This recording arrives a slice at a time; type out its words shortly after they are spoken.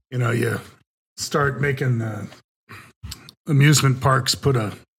You start making amusement parks put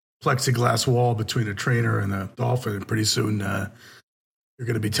a plexiglass wall between a trainer and a dolphin, and pretty soon you're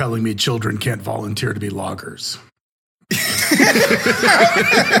going to be telling me children can't volunteer to be loggers.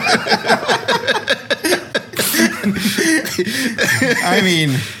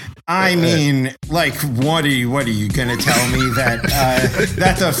 I mean, like, what are you going to tell me that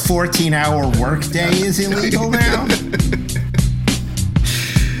that a 14-hour workday is illegal now?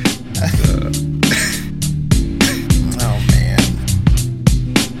 Oh man!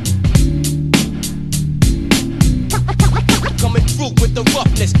 Coming through with the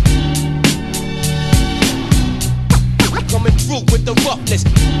roughness. Coming through with the roughness.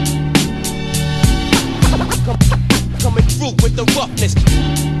 Coming through with the roughness.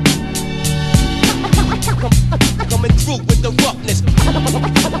 Coming through with the roughness.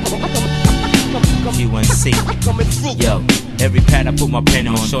 UNC. Yo, every pad I put my pen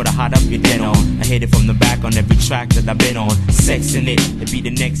on, sure to hot up your den on. I hit it from the back on every track that I've been on. Sexing it, to be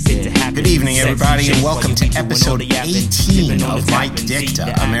the next hit to happen. Good evening, everybody, and welcome to episode 18 of Mike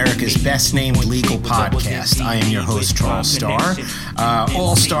Dicta, America's best named legal podcast. I am your host, Charles Starr.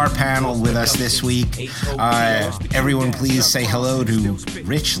 All-star panel with us this week. Everyone, please say hello to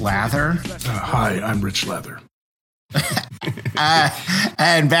Rich Lather. Hi, I'm Rich Lather.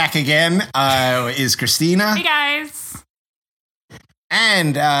 And back again is Christina. Hey, guys.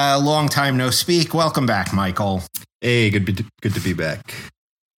 And long time no speak. Welcome back, Michael. Hey, good to be back.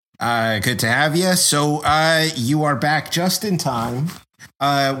 Good to have you. So you are back just in time.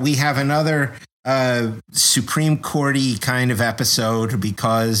 We have another Supreme Court-y kind of episode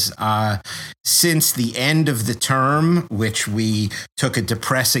because since the end of the term, which we took a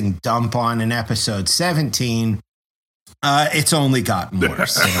depressing dump on in episode 17, it's only gotten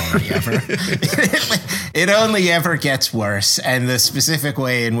worse. It only ever gets worse. And the specific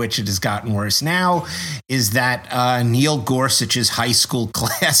way in which it has gotten worse now is that Neil Gorsuch's high school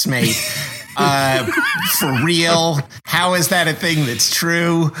classmate, for real, how is that a thing that's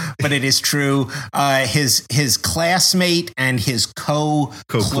true? But it is true. His classmate and his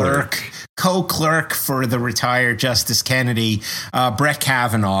co-clerk for the retired Justice Kennedy, Brett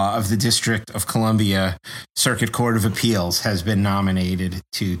Kavanaugh of the District of Columbia Circuit Court of Appeals, has been nominated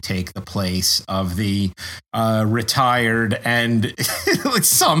to take the place of the retired, and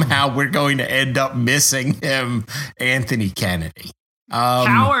somehow we're going to end up missing him, Anthony Kennedy.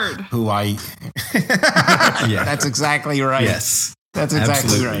 Coward. Who I... Yeah. That's exactly right. Yes. That's exactly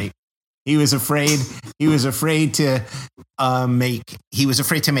absolutely right. He was afraid to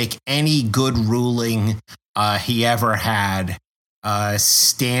make any good ruling he ever had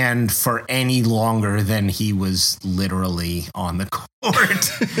stand for any longer than he was literally on the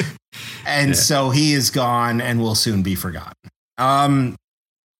court. And so he is gone and will soon be forgotten.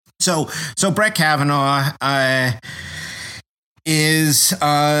 So Brett Kavanaugh is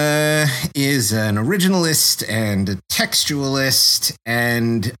an originalist and a textualist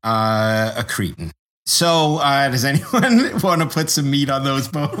and a cretin. So does anyone want to put some meat on those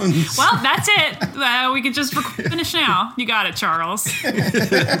bones? Well, that's it. We could just finish now. You got it, Charles.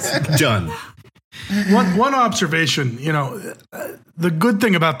 done. One observation, the good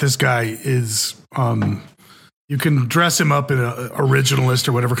thing about this guy is you can dress him up in an originalist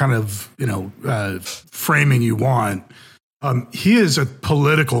or whatever kind of, framing you want. He is a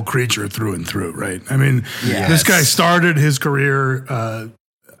political creature through and through, right? I mean, This guy started his career on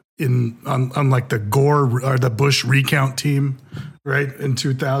like the Gore or the Bush recount team, right, in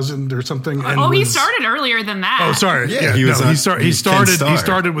 2000 or something. And he started earlier than that. Oh, sorry. Yeah, he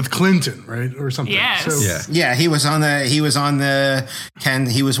started with Clinton, right, or something. Yes. So, he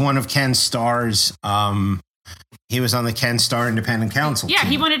was one of Ken Starr's. He was on the Ken Starr Independent Counsel. Yeah,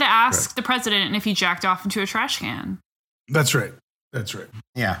 team. he wanted to ask the president if he jacked off into a trash can. That's right.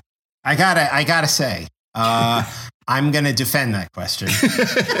 Yeah. I gotta say, I'm going to defend that question.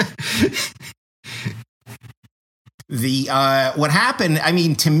 What happened,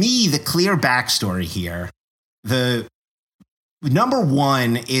 to me, the clear backstory here, the number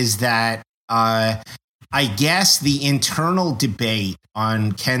one is that, I guess the internal debate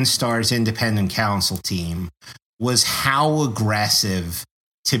on Ken Starr's independent counsel team was how aggressive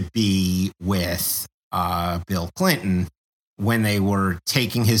to be with Bill Clinton when they were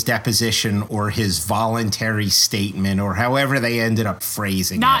taking his deposition or his voluntary statement or however they ended up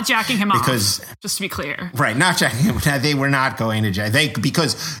phrasing it. Not jacking him off, just to be clear. Right, not jacking him. They were not going to jack. They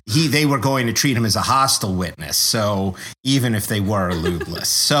were going to treat him as a hostile witness. So even if they were lubeless.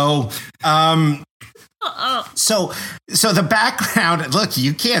 So So the background, look,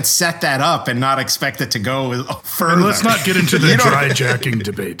 you can't set that up and not expect it to go further. And let's not get into the dry jacking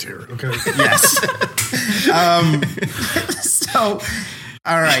debate here, okay? Yes. So,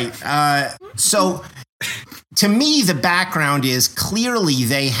 all right. So to me, the background is clearly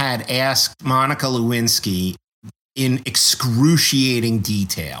they had asked Monica Lewinsky in excruciating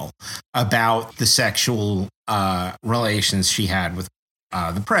detail about the sexual relations she had with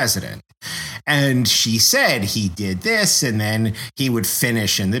the president. And she said he did this, and then he would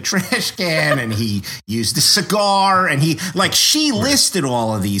finish in the trash can, and he used a cigar, and she listed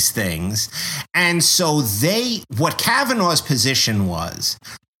all of these things. And so what Kavanaugh's position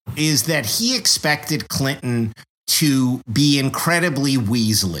is that he expected Clinton to be incredibly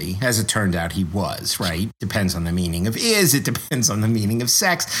weaselly, as it turned out he was, right? Depends on the meaning of it depends on the meaning of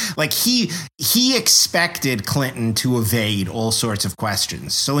sex. Like he expected Clinton to evade all sorts of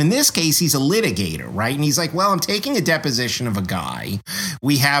questions. So in this case, he's a litigator, right? And he's like, well, I'm taking a deposition of a guy.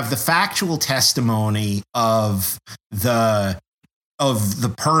 We have the factual testimony of the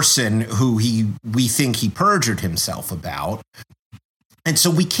person who we think he perjured himself about. And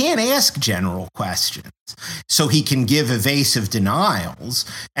so we can't ask general questions. So he can give evasive denials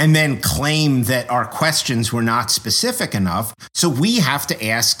and then claim that our questions were not specific enough. So we have to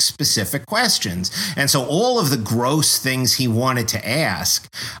ask specific questions. And so all of the gross things he wanted to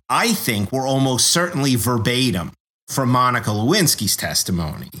ask, I think, were almost certainly verbatim from Monica Lewinsky's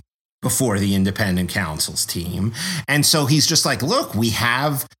testimony before the independent counsel's team. And so he's just like, look, we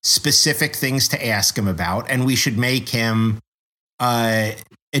have specific things to ask him about, and we should make him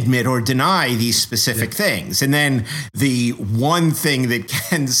admit or deny these specific things. And then the one thing that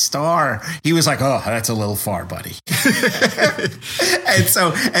Ken Starr, he was like, oh, that's a little far, buddy.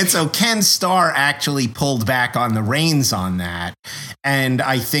 and so Ken Starr actually pulled back on the reins on that, and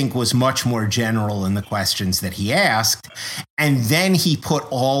I think was much more general in the questions that he asked. And then he put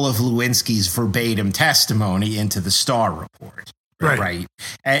all of Lewinsky's verbatim testimony into the Starr report. Right.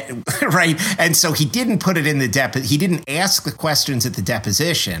 And so he didn't put it in he didn't ask the questions at the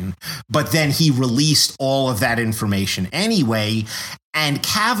deposition, but then he released all of that information anyway. And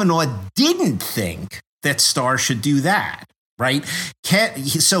Kavanaugh didn't think that Starr should do that. Right.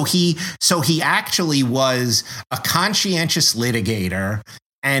 So he actually was a conscientious litigator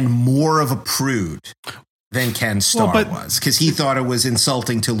and more of a prude than Ken Starr was, because he thought it was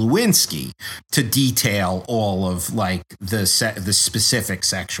insulting to Lewinsky to detail all of the specific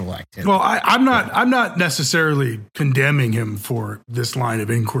sexual activity. Well, I'm not necessarily condemning him for this line of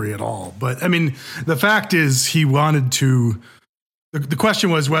inquiry at all, but I mean, the fact is he wanted to. The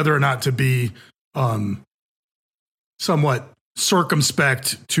question was whether or not to be somewhat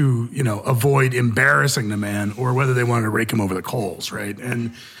circumspect to avoid embarrassing the man, or whether they wanted to rake him over the coals, right?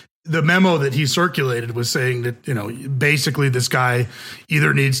 And the memo that he circulated was saying that, basically this guy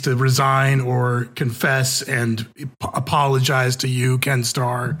either needs to resign or confess and apologize to you, Ken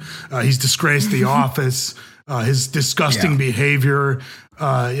Starr. He's disgraced the office. His disgusting behavior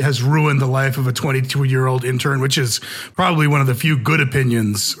has ruined the life of a 22-year-old intern, which is probably one of the few good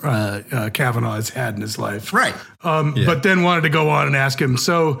opinions Kavanaugh has had in his life. Right. But then wanted to go on and ask him,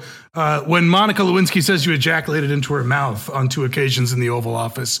 so when Monica Lewinsky says you ejaculated into her mouth on 2 occasions in the Oval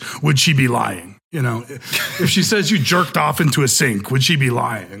Office, would she be lying? If she says you jerked off into a sink, would she be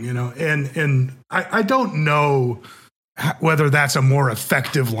lying? And I don't know whether that's a more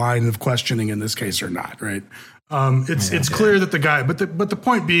effective line of questioning in this case or not, right? It's clear that the guy, but the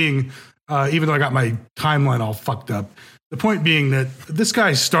point being, even though I got my timeline all fucked up, the point being that this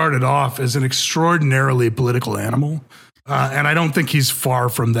guy started off as an extraordinarily political animal, and I don't think he's far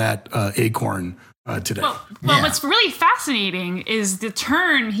from that acorn today. Well, what's really fascinating is the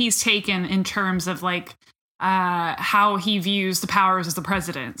turn he's taken in terms of how he views the powers as the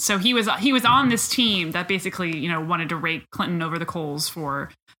president. So he was on this team that basically wanted to rake Clinton over the coals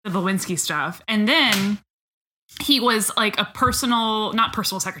for the Lewinsky stuff, and then he was like a not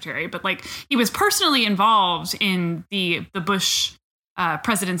personal secretary, but he was personally involved in the Bush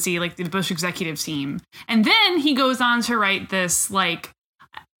presidency, like the Bush executive team. And then he goes on to write this,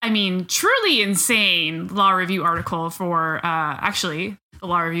 truly insane law review article for actually the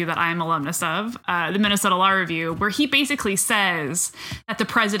law review that I'm alumnus of, the Minnesota Law Review, where he basically says that the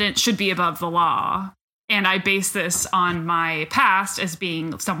president should be above the law. And I base this on my past as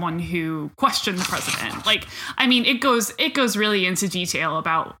being someone who questioned the president. It goes really into detail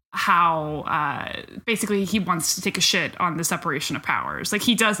about how basically he wants to take a shit on the separation of powers.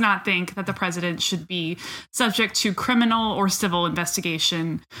 He does not think that the president should be subject to criminal or civil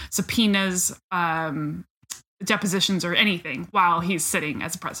investigation, subpoenas, depositions, or anything while he's sitting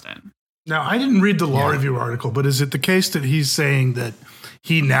as a president. Now, I didn't read the law review article, but is it the case that he's saying that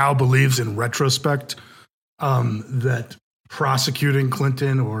he now believes in retrospect that prosecuting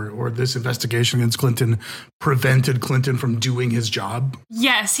Clinton or this investigation against Clinton prevented Clinton from doing his job?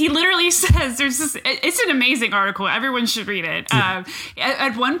 Yes, he literally says there's this. It's an amazing article. Everyone should read it.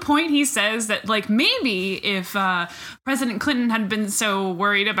 At one point, he says that like maybe if President Clinton had been so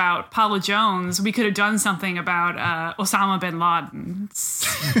worried about Paula Jones, we could have done something about Osama bin Laden.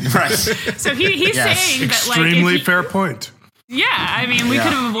 Right. So he's saying that like Extremely fair point. Yeah, I mean we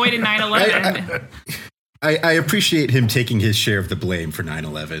could have avoided 9/11. I appreciate him taking his share of the blame for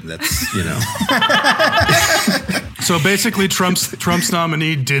 9/11. That's, you know. So basically, Trump's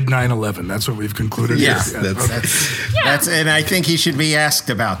nominee did 9/11. That's what we've concluded. Yes, here. that's and I think he should be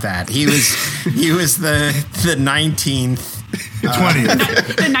asked about that. He was the 19th. The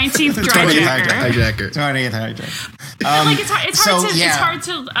 20th. The 19th hijacker. 20th hijacker. Like it's hard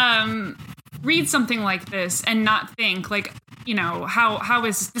to read something like this and not think like, you know, how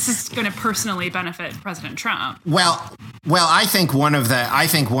is this going to personally benefit President Trump? Well, I think one of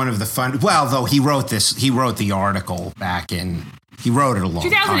the fun. Well, though he wrote the article he wrote it a long 2008,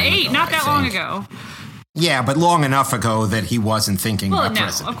 time ago, not that long ago. Yeah, but long enough ago that he wasn't thinking about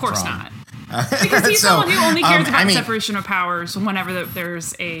President of course Trump. not. Because he's someone who only cares about I mean, separation of powers whenever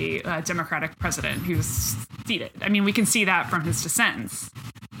there's a Democratic president who's seated. I mean, we can see that from his dissents.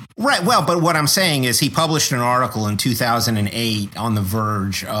 Right. Well, but what I'm saying is he published an article in 2008 on the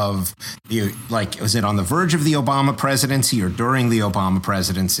verge of was it on the verge of the Obama presidency or during the Obama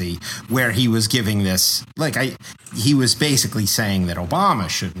presidency where he was giving this, he was basically saying that Obama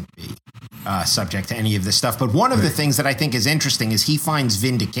shouldn't be subject to any of this stuff. But one of the things that I think is interesting is he finds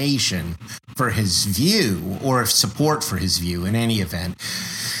vindication for his view or support for his view in any event.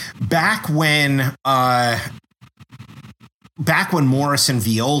 Back when Morrison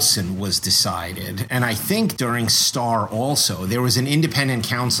v. Olson was decided, and I think during Starr also, there was an independent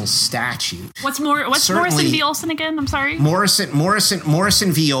counsel statute. What's Morrison v. Olson again? I'm sorry.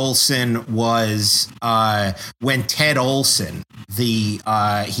 Morrison v. Olson was when Ted Olson, he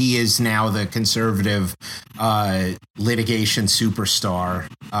is now the conservative litigation superstar.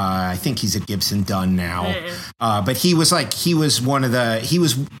 I think he's at Gibson Dunn now, but he was on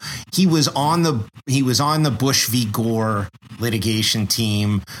the Bush v. Gore litigation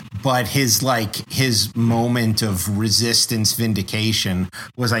team, but his moment of resistance vindication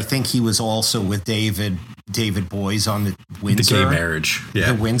was, I think he was also with David Boies on the Windsor, the gay marriage,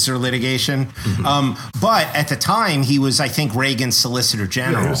 the Windsor litigation. Mm-hmm. But at the time, he was, I think, Reagan's Solicitor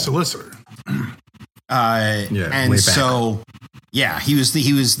General. Yeah, he was solicitor. And so. Yeah, he was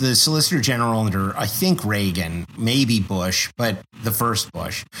the Solicitor General under, I think, Reagan, maybe Bush, but the first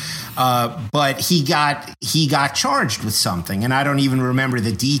Bush. But he got charged with something, and I don't even remember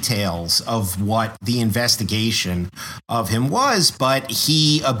the details of what the investigation of him was, but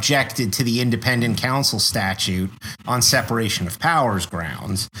he objected to the independent counsel statute on separation of powers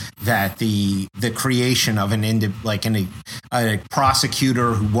grounds, that the creation of a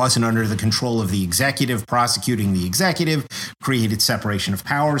prosecutor who wasn't under the control of the executive prosecuting the executive created separation of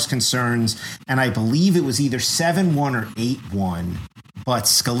powers concerns, and I believe it was either 7-1 or 8-1, but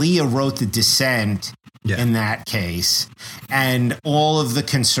Scalia wrote the dissent in that case, and all of the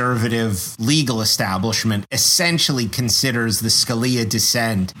conservative legal establishment essentially considers the Scalia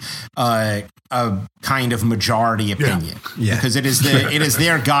dissent a kind of majority opinion, because it is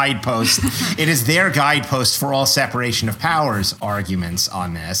their guidepost. It is their guidepost for all separation of powers arguments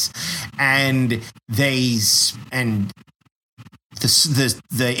on this, and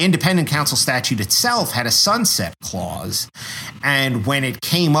the independent counsel statute itself had a sunset clause, and when it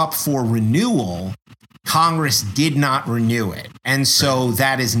came up for renewal, Congress did not renew it, and so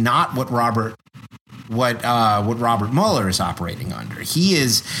that is not what Robert Mueller is operating under. He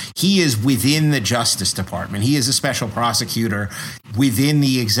is within the Justice Department. He is a special prosecutor within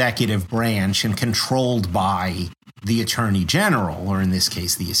the executive branch and controlled by the Attorney General, or in this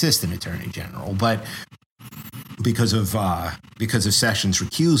case, the Assistant Attorney General, but because of Sessions'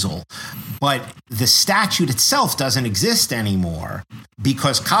 recusal. But the statute itself doesn't exist anymore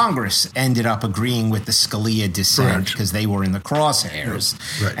because Congress ended up agreeing with the Scalia dissent because they were in the crosshairs.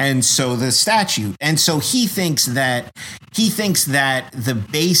 Right. And so the statute, and so he thinks that the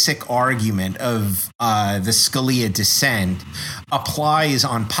basic argument of the Scalia dissent applies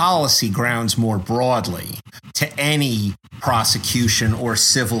on policy grounds more broadly to any prosecution or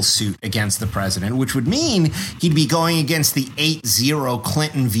civil suit against the president, which would mean he'd be going against the 8-0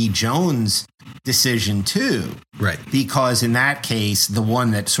 Clinton v. Jones decision too. Right. Because in that case, the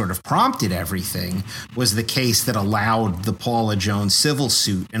one that sort of prompted everything was the case that allowed the Paula Jones civil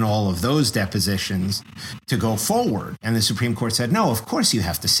suit and all of those depositions to go forward. And the Supreme Court said, no, of course you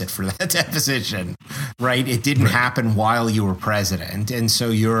have to sit for that deposition, right? It didn't happen while you were president. And so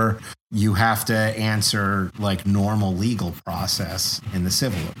you have to answer like normal legal process in the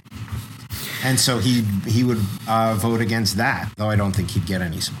civil. And so he would vote against that, though I don't think he'd get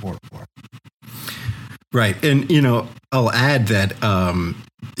any support for it. Right. And, I'll add that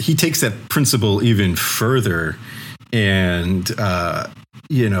he takes that principle even further and,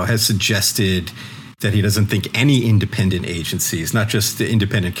 has suggested that he doesn't think any independent agencies, not just the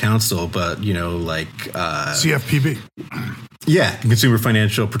independent counsel, but, CFPB. Yeah, Consumer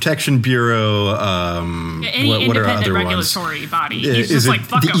Financial Protection Bureau. Any what are independent other regulatory ones? body. He's just Is like, it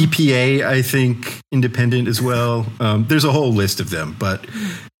fuck the 'em. EPA, I think, independent as well? There's a whole list of them. But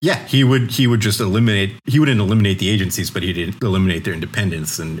yeah, he wouldn't eliminate the agencies, but he'd eliminate their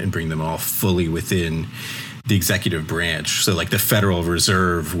independence and bring them all fully within the executive branch. So like the Federal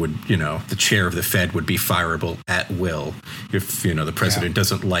Reserve would, the chair of the Fed would be fireable at will if, the president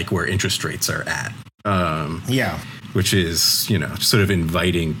doesn't like where interest rates are at. Which is, sort of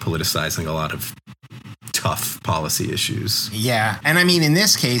inviting politicizing a lot of tough policy issues. Yeah. And I mean, in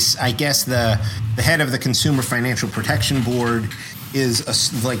this case, I guess the head of the Consumer Financial Protection Board was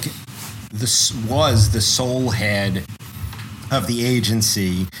the sole head of the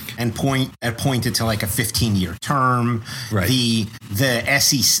agency and appointed to like a 15-year term. Right. The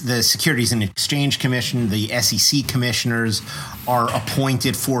SEC, the Securities and Exchange Commission, the SEC commissioners are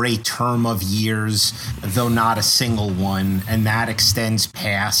appointed for a term of years, though not a single one, and that extends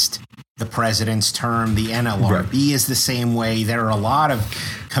past the president's term. The NLRB is the same way. There are a lot of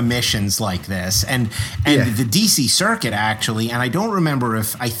commissions like this. And the DC Circuit actually, and I don't remember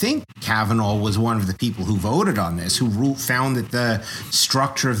I think Kavanaugh was one of the people who voted on this, who found that the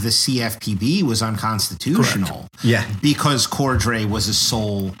structure of the CFPB was unconstitutional. Correct. Yeah. Because Cordray was a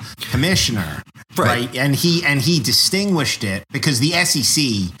sole commissioner. Right. And he distinguished it because the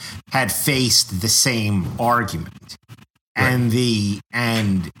SEC had faced the same argument.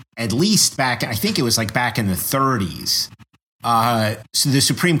 And at least back in the 30s, so the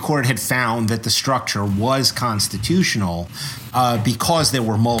Supreme Court had found that the structure was constitutional because there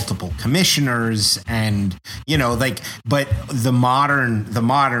were multiple commissioners and, but the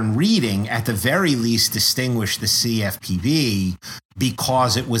modern reading at the very least distinguished the CFPB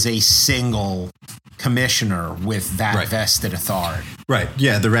because it was a single commissioner with that vested authority. Right.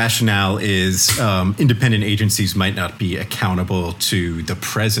 Yeah. The rationale is independent agencies might not be accountable to the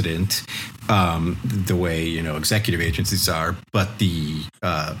president the way, executive agencies are, but the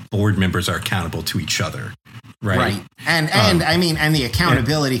board members are accountable to each other. Right. And the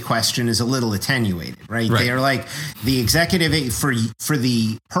accountability question is a little attenuated, right? They are like the executive for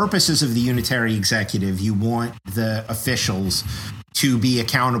the purposes of the unitary executive, you want the officials to be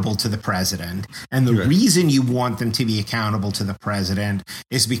accountable to the president. And the reason you want them to be accountable to the president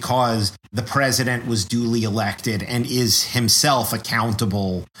is because the president was duly elected and is himself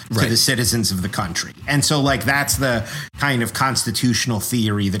accountable to the citizens of the country. And so that's the kind of constitutional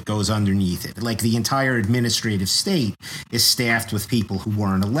theory that goes underneath it. Like the entire administrative state is staffed with people who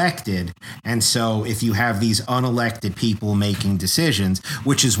weren't elected. And so if you have these unelected people making decisions,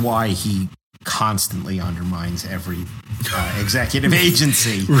 which is why he constantly undermines every executive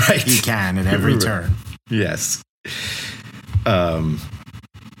agency he can at every turn. Yes.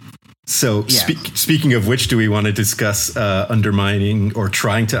 Speaking of which, do we want to discuss undermining or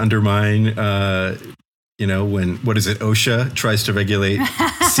trying to undermine, when, OSHA tries to regulate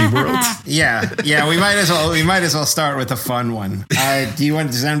SeaWorld? Yeah. We might as well start with a fun one.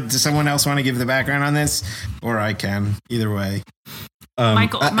 Does someone else want to give the background on this? Or I can, either way.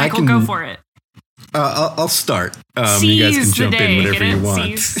 Michael, go for it. I'll start. You guys can jump in whenever you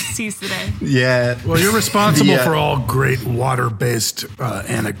want. Seize the day. Yeah. Well, you're responsible for all great water-based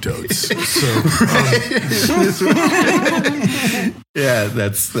anecdotes. Yeah,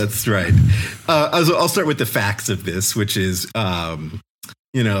 that's right. I'll start with the facts of this, which is,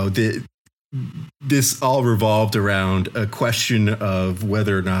 this all revolved around a question of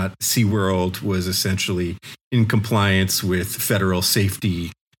whether or not SeaWorld was essentially in compliance with federal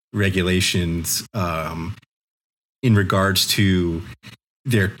safety regulations in regards to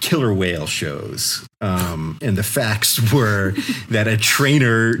their killer whale shows. And the facts were that a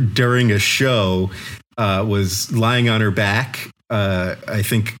trainer during a show was lying on her back I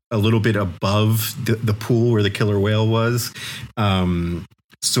think a little bit above the pool where the killer whale was,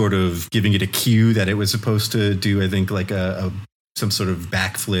 sort of giving it a cue that it was supposed to do, I think, like some sort of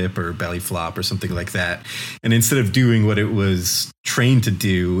backflip or belly flop or something like that. And instead of doing what it was trained to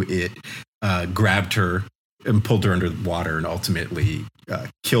do, it grabbed her and pulled her under the water and ultimately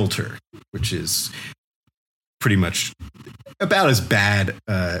killed her, which is pretty much about as bad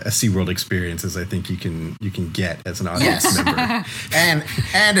a SeaWorld experience as I think you can get as an audience member. and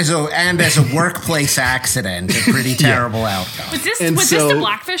as a workplace accident, a pretty terrible outcome. Was this the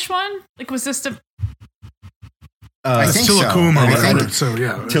Blackfish one? Like, was this the? I think Tilikum so. or whatever. So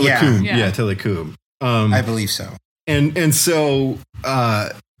yeah, Tilikum, Yeah. Tilikum. I believe so. And so,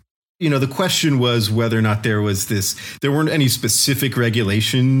 the question was whether or not there weren't any specific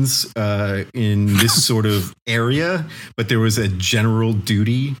regulations in this sort of area, but there was a general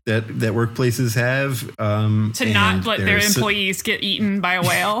duty that workplaces have To not let their employees get eaten by a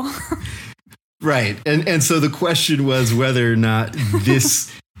whale. Right. And so the question was whether or not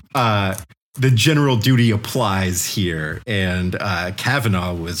this, the general duty applies here. And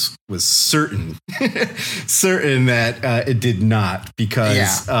Kavanaugh was certain that it did not,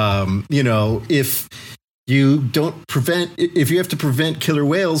 because, if you have to prevent killer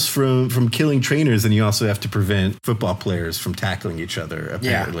whales from killing trainers, then you also have to prevent football players from tackling each other.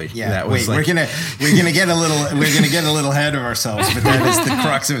 Apparently, That was we're gonna get a little ahead of ourselves, but that is the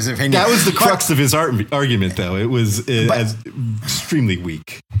crux of his opinion. That was the crux of his argument, though. It was extremely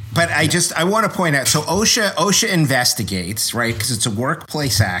weak. But I want to point out, so OSHA investigates, right? Because it's a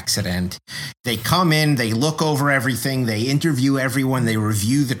workplace accident. They come in, they look over everything, they interview everyone, they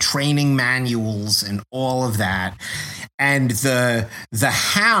review the training manuals and all of that. And the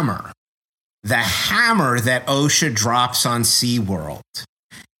hammer that OSHA drops on SeaWorld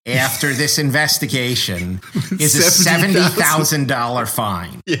after this investigation is a $70,000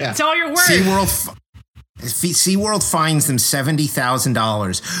 fine. Yeah. It's all your work. SeaWorld fines them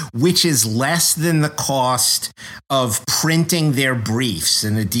 $70,000, which is less than the cost of printing their briefs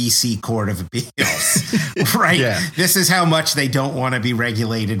in the DC Court of Appeals. Right? Yeah. This is how much they don't want to be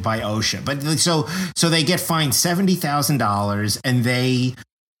regulated by OSHA. But so they get fined $70,000, and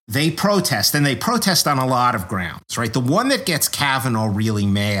they protest, and they protest on a lot of grounds, right? The one that gets Kavanaugh really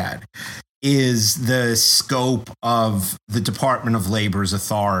mad is the scope of the Department of Labor's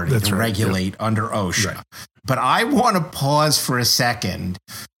authority to regulate under OSHA. Right. But I want to pause for a second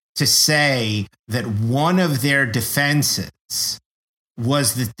to say that one of their defenses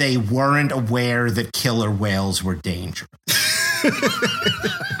was that they weren't aware that killer whales were dangerous.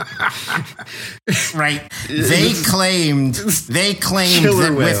 Right? They claimed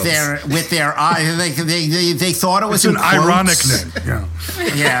that with their eyes, they thought it was an ironic name.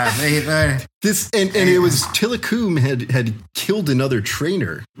 Yeah. It was Tilikum had killed another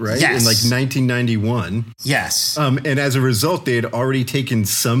trainer, right? Yes. In like 1991. Yes. And as a result, they had already taken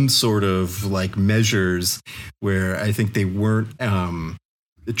some sort of like measures where I think they weren't,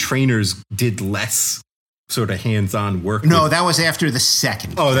 the trainers did less sort of hands-on work. No, that was after the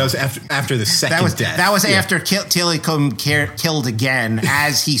second. Oh, that was after the second death. That was after Tilikum killed again,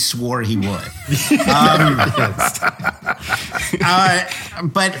 as he swore he would.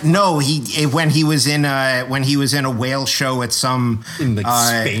 But no, when he was in a whale show at some in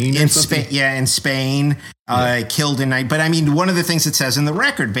Spain, in Spain. Killed in night. But I mean, one of the things it says in the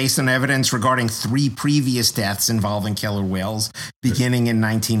record, based on evidence regarding 3 previous deaths involving killer whales, beginning in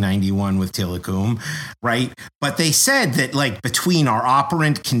 1991 with Tilikum, right? But they said that, like, between our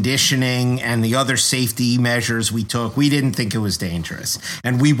operant conditioning and the other safety measures we took, we didn't think it was dangerous,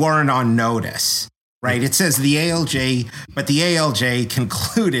 and we weren't on notice, right? It says the ALJ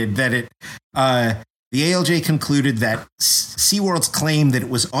concluded that the ALJ concluded that SeaWorld's claim that it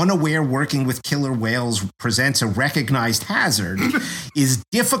was unaware working with killer whales presents a recognized hazard is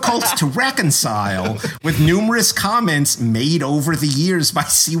difficult to reconcile with numerous comments made over the years by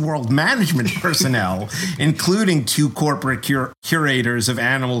SeaWorld management personnel, including 2 corporate curators of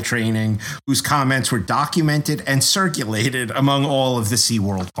animal training whose comments were documented and circulated among all of the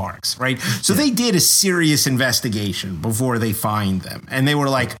SeaWorld parks, right? So they did a serious investigation before they fined them. And they were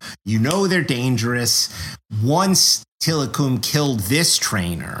like, they're dangerous. Once Tilikum killed this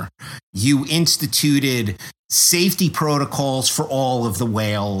trainer, you instituted safety protocols for all of the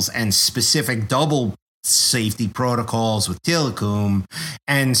whales and specific double safety protocols with Tilikum.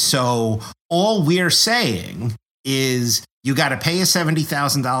 And so all we're saying is you got to pay a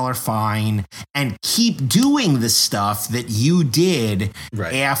 $70,000 fine and keep doing the stuff that you did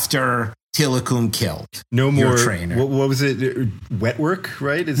after Tilikum killed. No your more trainer. What was it? Wet work,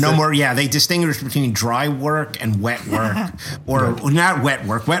 right? No more. Yeah, they distinguish between dry work and wet work, or not wet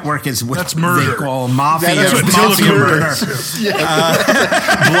work. Wet work is what That's murder. they call mafia. That's what mafia Tilikum murder.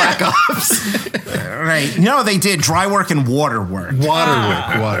 Black Ops. Right. No, they did dry work and water work.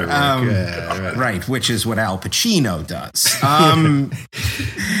 Water work. Right, which is what Al Pacino does.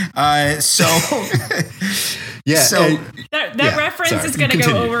 Yeah. So That reference is going to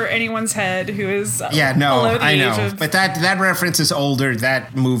go over anyone's head who is below the I know, age of, but that reference is older.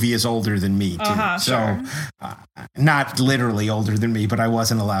 That movie is older than me too. So not literally older than me, but I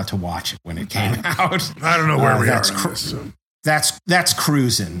wasn't allowed to watch it when it came out. I don't know where we are. That's on this, so. That's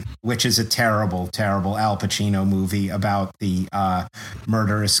Cruisin', which is a terrible, terrible Al Pacino movie about the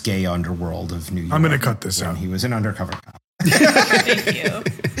murderous gay underworld of New York. I'm going to cut this out. He was an undercover cop. thank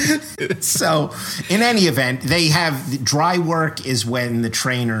you. So, in any event, they have dry work is when the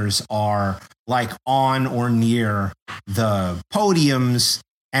trainers are like on or near the podiums,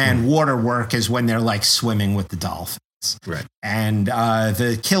 and water work is when they're like swimming with the dolphins. Right. And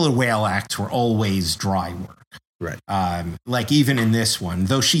the killer whale acts were always dry work. Right. Like even in this one,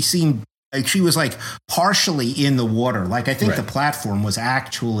 though she seemed like she was like partially in the water. Like I think the platform was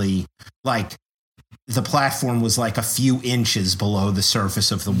actually like the platform was like a few inches below the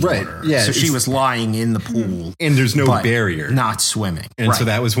surface of the water. Right. Yeah. So she was lying in the pool. And there's no barrier. Not swimming. And so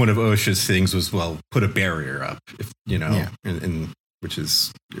that was one of OSHA's things was, well, put a barrier up, if, and which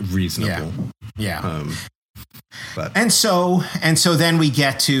is reasonable. Yeah. But And so then we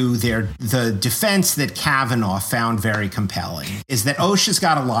get to the defense that Kavanaugh found very compelling is that OSHA's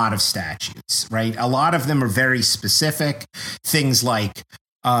got a lot of statutes, right? A lot of them are very specific. Things like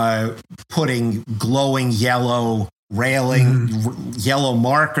putting glowing yellow railing, yellow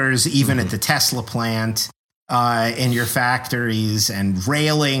markers, even at the Tesla plant, in your factories, and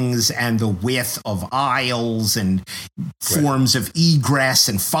railings, and the width of aisles, and forms of egress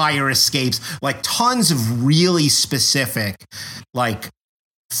and fire escapes, like tons of really specific, like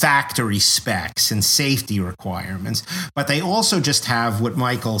factory specs and safety requirements. But they also just have what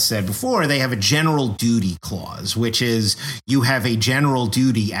Michael said before. They have a general duty clause, which is you have a general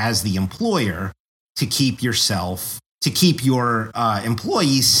duty as the employer to keep your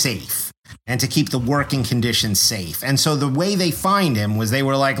employees safe and to keep the working conditions safe. And so the way they find him was they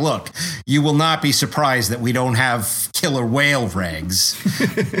were like, look, you will not be surprised that we don't have killer whale regs.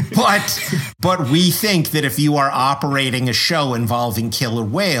 but we think that if you are operating a show involving killer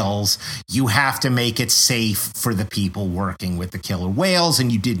whales, you have to make it safe for the people working with the killer whales,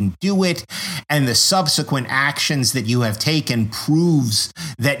 and you didn't do it. And the subsequent actions that you have taken proves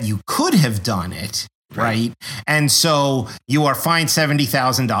that you could have done it. Right. And so you are fined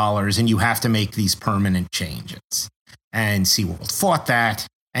 $70,000 and you have to make these permanent changes. And SeaWorld fought that.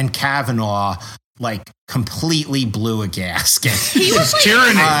 And Kavanaugh like completely blew a gasket. He was like,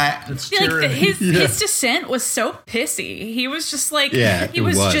 tyranny. It's like tyranny. his dissent was so pissy. He was just like, he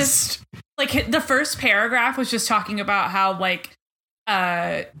was just like the first paragraph was just talking about how like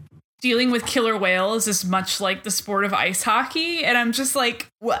dealing with killer whales is much like the sport of ice hockey. And I'm just like,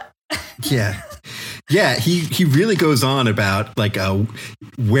 what? Yeah. Yeah, he really goes on about like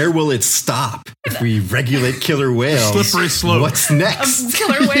where will it stop if we regulate killer whales? Slippery slope. What's next?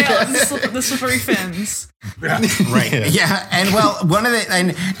 Killer whales, the slippery fins. Right. Yeah. And well, one of the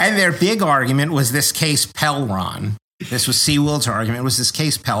and their big argument was this case Pelron. This was SeaWorld's argument. It was this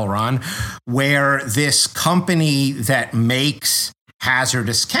case Pelron, where this company that makes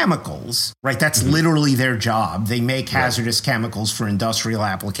hazardous chemicals, right? That's literally their job. They make hazardous chemicals for industrial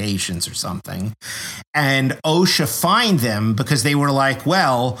applications or something. And OSHA fined them because they were like,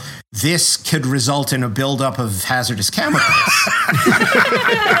 well, this could result in a buildup of hazardous chemicals.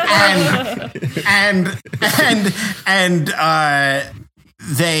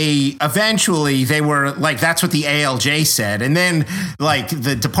 They were like, that's what the ALJ said. And then like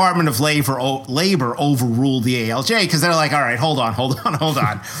the Department of Labor overruled the ALJ because they're like, all right, hold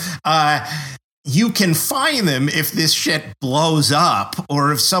on. You can fine them if this shit blows up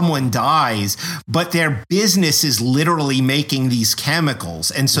or if someone dies, but their business is literally making these chemicals.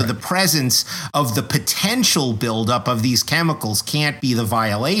 And so the presence of the potential buildup of these chemicals can't be the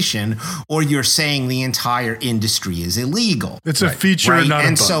violation, or you're saying the entire industry is illegal. It's a feature, not a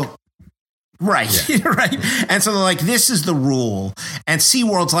bug. So, right. And so they're like, this is the rule. And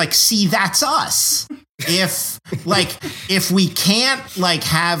SeaWorld's like, see, that's us. If we can't like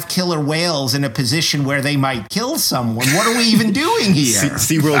have killer whales in a position where they might kill someone, what are we even doing here?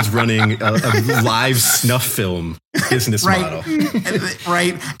 SeaWorld's running a live snuff film business model.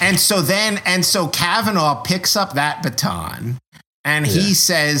 Right. And so Kavanaugh picks up that baton And he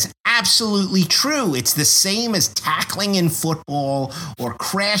says, absolutely true. It's the same as tackling in football or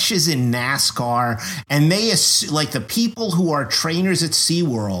crashes in NASCAR. And they, like the people who are trainers at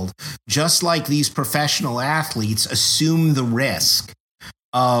SeaWorld, just like these professional athletes, assume the risk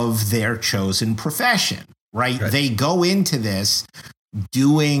of their chosen profession, right? They go into this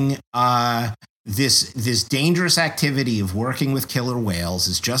doing this dangerous activity of working with killer whales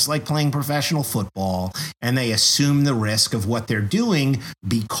is just like playing professional football, and they assume the risk of what they're doing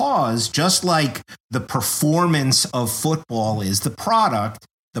because just like the performance of football is the product,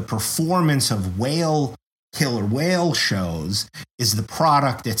 the performance of killer whale shows is the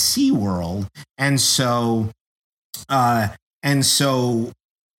product at SeaWorld. And so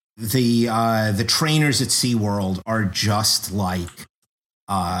the trainers at SeaWorld are just like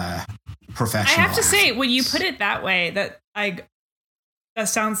professional. I have to say, when you put it that way, that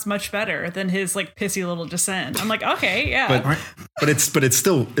sounds much better than his like pissy little dissent. I'm like, okay, yeah, but it's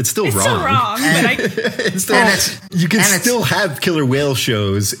still wrong. Still wrong. You can still have killer whale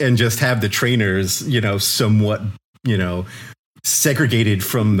shows and just have the trainers, somewhat, segregated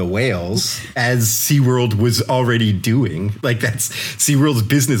from the whales, as SeaWorld was already doing. Like that's SeaWorld's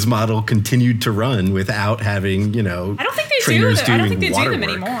business model continued to run without having, I don't think they trainers do. I don't think they do them work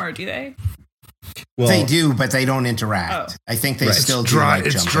anymore, do they? Well, they do, but they don't interact. I think they still do.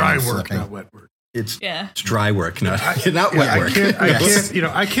 It's dry work, not wet work. It's dry work, not wet work.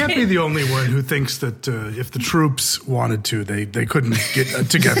 I can't be the only one who thinks that if the troops wanted to, they couldn't get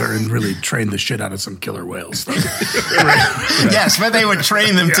together and really train the shit out of some killer whales. Right? Yes, but they would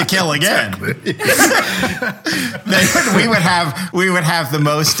train them to kill again. Exactly. we would have the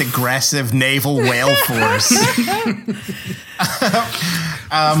most aggressive naval whale force.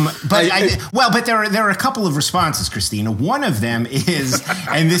 But there are a couple of responses, Christina. One of them is,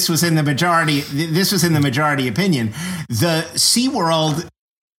 and this was in the majority opinion, the SeaWorld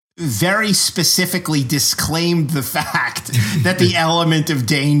very specifically disclaimed the fact that the element of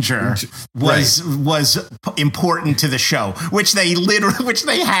danger was important to the show, which they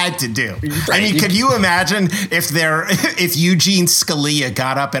had to do. Right. I mean, could you imagine if Eugene Scalia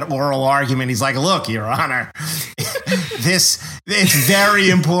got up at oral argument? He's like, "Look, Your Honor, it's very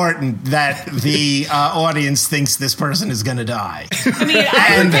important that the audience thinks this person is going to die." I mean,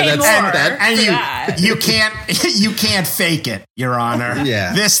 I would pay more. And you can't fake it, Your Honor.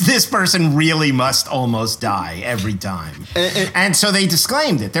 Yeah. This person really must almost die every time. And so they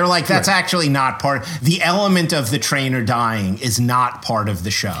disclaimed it. They're like, that's actually not part. The element of the trainer dying is not part of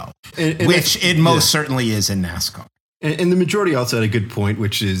the show, which it most certainly is in NASCAR. And the majority also had a good point,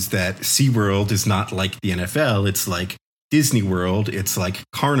 which is that SeaWorld is not like the NFL. It's like Disney World. It's like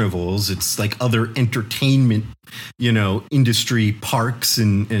carnivals. It's like other entertainment, industry parks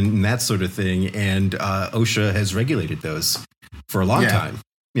and that sort of thing. And OSHA has regulated those for a long time.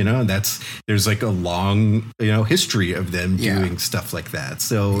 There's like a long, history of them doing stuff like that.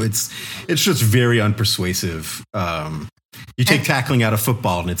 So it's just very unpersuasive. You take tackling out of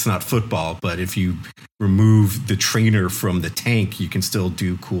football and it's not football, but if you remove the trainer from the tank, you can still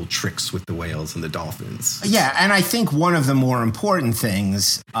do cool tricks with the whales and the dolphins. Yeah, and I think one of the more important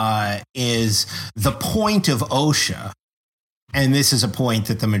things is the point of OSHA, and this is a point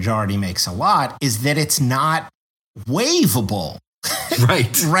that the majority makes a lot, is that it's not waivable.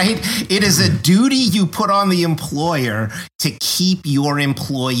 Right. It is a duty you put on the employer to keep your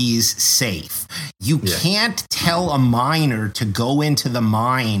employees safe. You can't tell a miner to go into the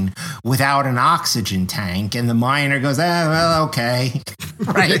mine without an oxygen tank, and the miner goes, well, okay.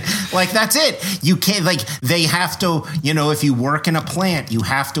 Right? Like, that's it. You can't, they have to, if you work in a plant, you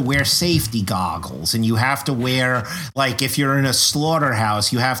have to wear safety goggles, and you have to wear, if you're in a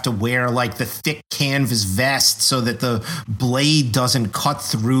slaughterhouse, you have to wear, the thick canvas vest so that the blade doesn't cut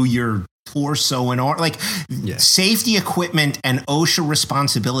through your torso and safety equipment and OSHA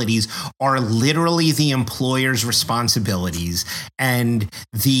responsibilities are literally the employer's responsibilities, and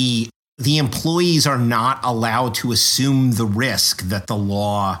the employees are not allowed to assume the risk that the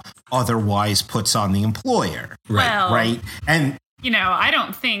law otherwise puts on the employer. Right. And I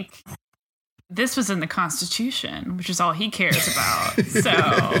don't think this was in the Constitution, which is all he cares about. So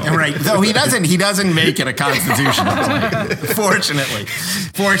right, though he doesn't make it a constitutional claim.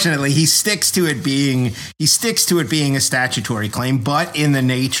 Fortunately, he sticks to it being a statutory claim. But in the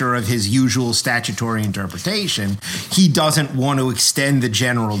nature of his usual statutory interpretation, he doesn't want to extend the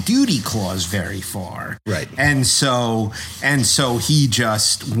general duty clause very far. Right, and so he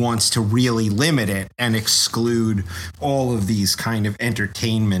just wants to really limit it and exclude all of these kind of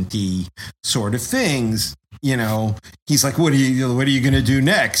entertainment-y sort sort of things. You know, he's like, what are you going to do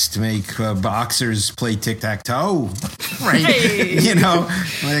next? Make boxers play tic-tac-toe? Right. Hey. You know,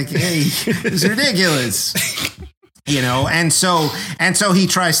 like, hey, it's ridiculous. You know, and so he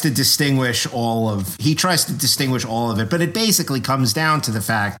tries to distinguish all of it, but it basically comes down to the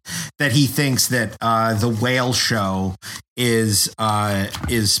fact that he thinks that the whale show is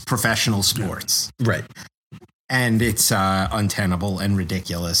professional sports. Right. And it's untenable and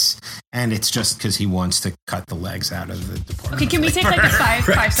ridiculous. And it's just because he wants to cut the legs out of the Department. Okay, can we take like a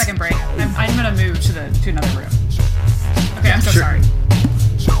 5-second break? I'm going to move to another room. Okay, I'm so sorry.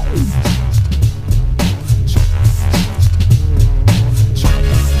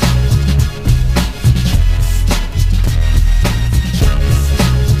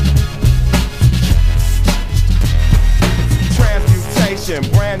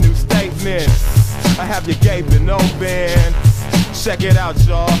 Transmutation, brand new statements. I have you gaping open. Check it out,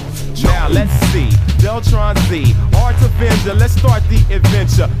 y'all. Now let's see. Deltron Z, Art Avenger. Let's start the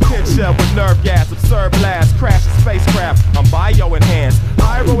adventure. Pincher with nerve gas, absurd blast, crash a spacecraft. I'm bio-enhanced.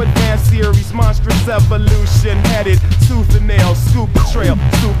 Pyro advanced series, monstrous evolution. Headed tooth and nail, scoop the trail.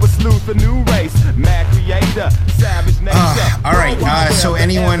 Super sleuth, a new race. Mad creator, savage nature. All right. So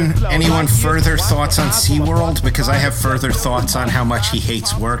anyone further thoughts on SeaWorld? Because I have further thoughts on how much he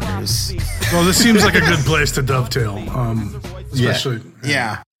hates workers. Well, this seems like a good place to dovetail. Especially.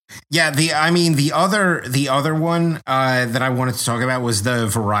 Yeah. The other one that I wanted to talk about was the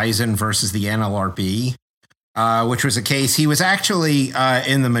Verizon versus the NLRB, which was a case. He was actually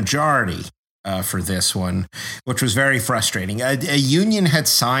in the majority for this one, which was very frustrating. A union had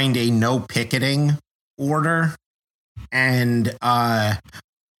signed a no picketing order, and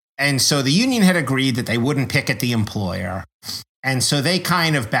so the union had agreed that they wouldn't picket the employer. And so they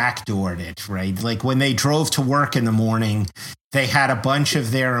kind of backdoored it, right? Like when they drove to work in the morning, they had a bunch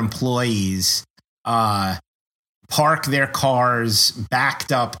of their employees park their cars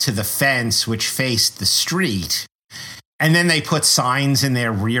backed up to the fence, which faced the street. And then they put signs in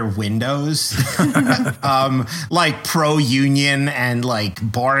their rear windows, like pro-union and like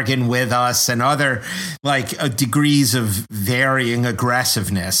bargain with us and other like degrees of varying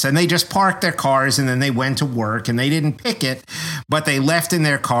aggressiveness. And they just parked their cars and then they went to work and they didn't picket, but they left in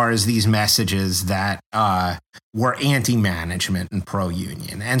their cars these messages that were anti-management and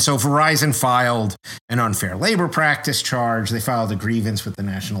pro-union. And so Verizon filed an unfair labor practice charge. They filed a grievance with the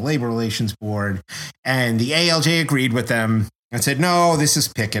National Labor Relations Board, and the ALJ agreed with them and said, no, this is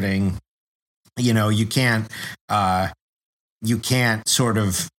picketing. You know, you can't sort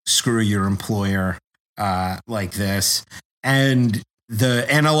of screw your employer like this. And the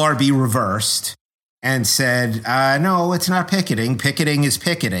NLRB reversed and said, no, it's not picketing. Picketing is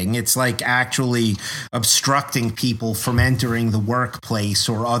picketing. It's like actually obstructing people from entering the workplace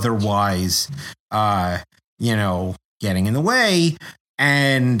or otherwise, getting in the way.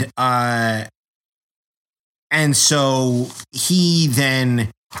 And so he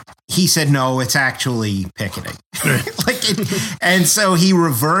said, no, it's actually picketing. And so he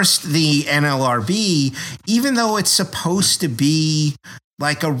reversed the NLRB, even though it's supposed to be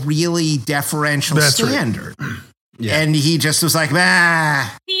like a really deferential standard. Right. Yeah. And he just was like,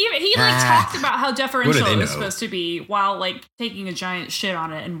 He talked about how deferential it was supposed to be while like taking a giant shit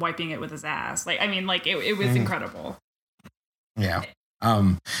on it and wiping it with his ass. Like, I mean, like it was incredible. Yeah.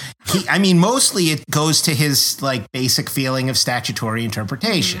 Mostly it goes to his like basic feeling of statutory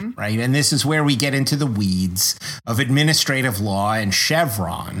interpretation, right? And this is where we get into the weeds of administrative law and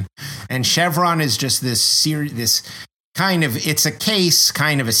Chevron. And Chevron is just it's a case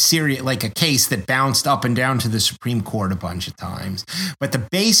that bounced up and down to the Supreme Court a bunch of times. But the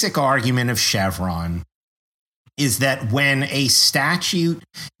basic argument of Chevron is that when a statute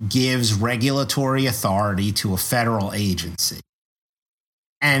gives regulatory authority to a federal agency,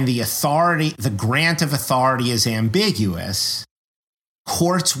 and the grant of authority is ambiguous,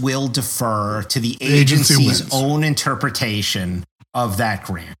 courts will defer to the agency's own interpretation of that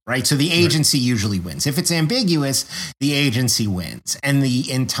grant, right? So the agency usually wins. If it's ambiguous, the agency wins. And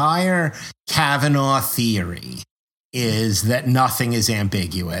the entire Kavanaugh theory is that nothing is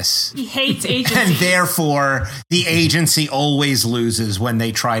ambiguous. He hates agencies. And therefore, the agency always loses when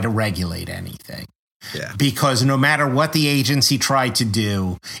they try to regulate anything. Yeah. Because no matter what the agency tried to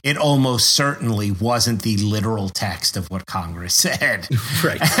do, it almost certainly wasn't the literal text of what Congress said.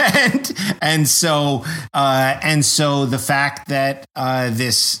 Right. And so the fact that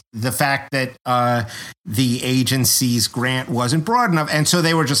the agency's grant wasn't broad enough, and so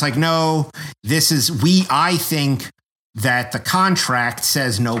they were just like, no, I think that the contract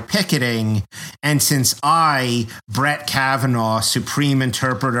says no picketing. And since I, Brett Kavanaugh, supreme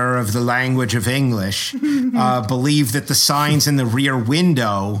interpreter of the language of English, believe that the signs in the rear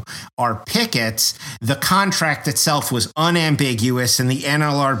window are pickets, the contract itself was unambiguous and the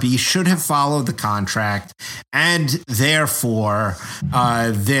NLRB should have followed the contract. And therefore,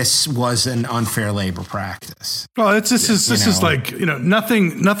 this was an unfair labor practice. Well, this is like,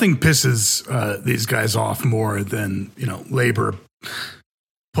 nothing pisses these guys off more than, labor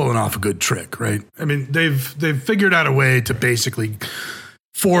pulling off a good trick, right? I mean, they've figured out a way to basically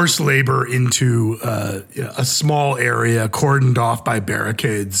force labor into a small area cordoned off by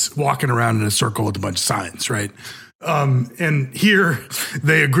barricades, walking around in a circle with a bunch of signs, right? And here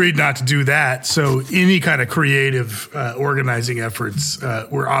they agreed not to do that. So any kind of creative organizing efforts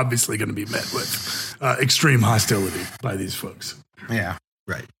were obviously going to be met with extreme hostility by these folks. Yeah.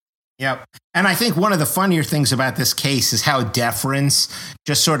 Right. Yep. And I think one of the funnier things about this case is how deference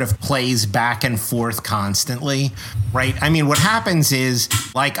just sort of plays back and forth constantly, right? I mean, what happens is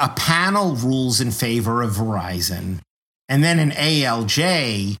like a panel rules in favor of Verizon, and then an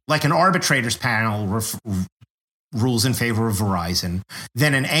ALJ, like an arbitrator's panel rules in favor of Verizon.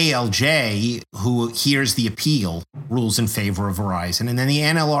 Then an ALJ who hears the appeal rules in favor of Verizon, and then the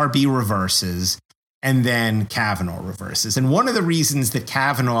NLRB reverses. And then Kavanaugh reverses. And one of the reasons that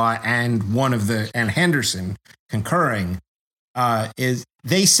Kavanaugh and Henderson concurring is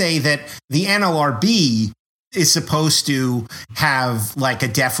they say that the NLRB is supposed to have like a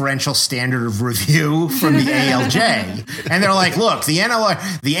deferential standard of review from the ALJ. And they're like, look, the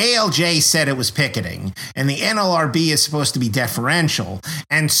ALJ said it was picketing and the NLRB is supposed to be deferential.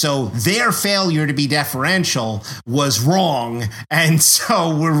 And so their failure to be deferential was wrong. And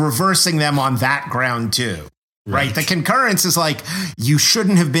so we're reversing them on that ground too. Right. The concurrence is like, you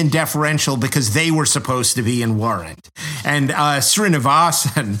shouldn't have been deferential because they were supposed to be and weren't. And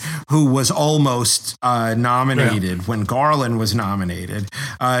Srinivasan, who was almost nominated when Garland was nominated,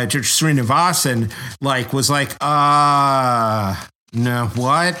 Judge Srinivasan was like, no,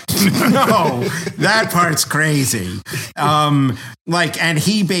 what? No, that part's crazy. And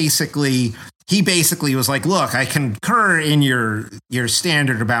he basically was like, look, I concur in your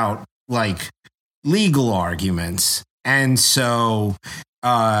standard about like legal arguments, and so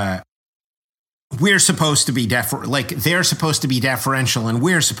we're supposed to be they're supposed to be deferential and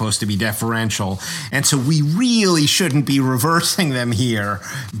we're supposed to be deferential, and so we really shouldn't be reversing them here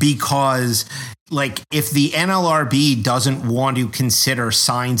because like if the NLRB doesn't want to consider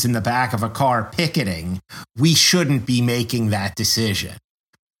signs in the back of a car picketing, we shouldn't be making that decision.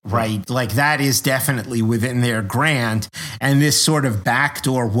 Right. Like that is definitely within their grant. And this sort of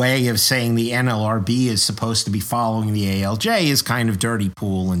backdoor way of saying the NLRB is supposed to be following the ALJ is kind of dirty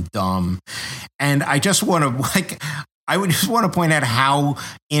pool and dumb. And I just want to I would just want to point out how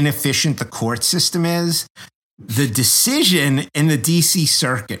inefficient the court system is. The decision in the DC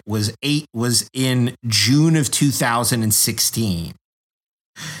circuit was in June of 2016.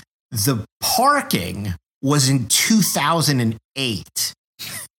 The parking was in 2008.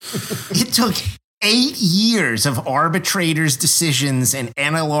 It took 8 years of arbitrators' decisions and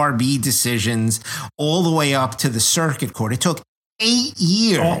NLRB decisions all the way up to the circuit court. It took 8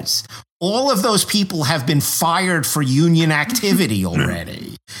 years. All of those people have been fired for union activity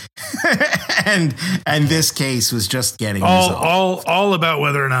already. and this case was just getting resolved. All about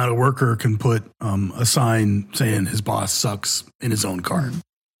whether or not a worker can put a sign saying his boss sucks in his own car.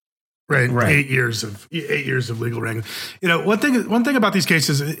 Right. 8 years of legal wrangling. One thing about these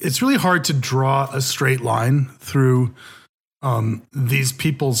cases, it's really hard to draw a straight line through these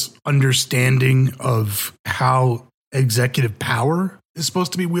people's understanding of how executive power is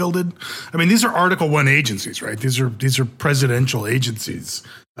supposed to be wielded. I mean, these are Article 1 agencies, right? These are presidential agencies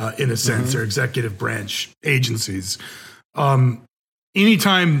in a sense. Mm-hmm. They're executive branch agencies.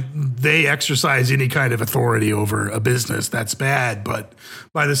 Anytime they exercise any kind of authority over a business, that's bad. But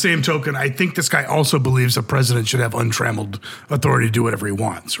by the same token, I think this guy also believes a president should have untrammeled authority to do whatever he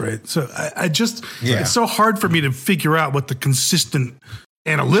wants, right? So it's so hard for me to figure out what the consistent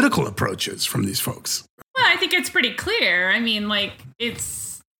analytical approach is from these folks. Well, I think it's pretty clear. I mean,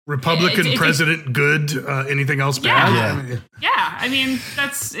 it's Republican president good. Anything else bad? Yeah. I mean,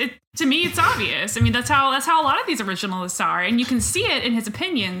 that's it. To me, it's obvious. I mean, that's how a lot of these originalists are, and you can see it in his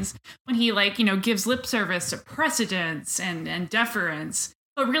opinions when he gives lip service to precedents and deference.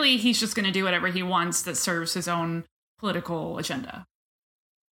 But really, he's just going to do whatever he wants that serves his own political agenda.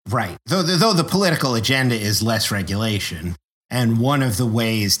 Right. Though the political agenda is less regulation And one of the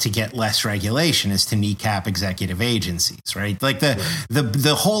ways to get less regulation is to kneecap executive agencies, right? Like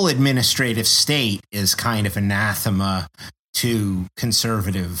the whole administrative state is kind of anathema to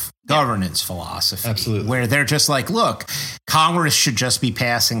conservative governance philosophy. Absolutely. Where they're just like, look, Congress should just be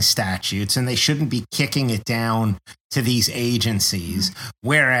passing statutes and they shouldn't be kicking it down to these agencies.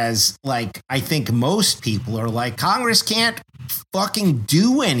 Whereas, like, I think most people are like, Congress can't fucking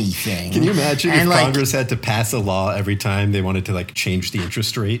do anything. Can you imagine and if like, Congress had to pass a law every time they wanted to like change the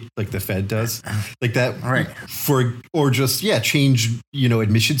interest rate, like the Fed does, like that, right? Or just change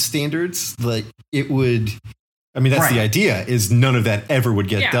admission standards. Like it would. I mean, that's the idea. Is none of that ever would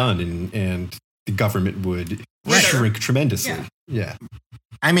get done, and the government would shrink tremendously. Yeah.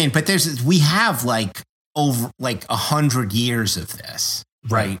 I mean, but we have like over like 100 years of this.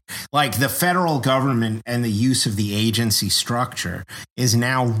 Right. Like the federal government and the use of the agency structure is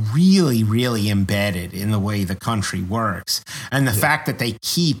now really, really embedded in the way the country works. And the fact that they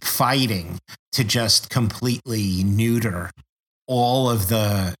keep fighting to just completely neuter all of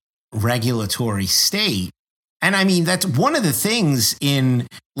the regulatory state. And I mean, that's one of the things in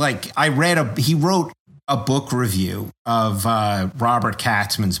like, he wrote a book review of Robert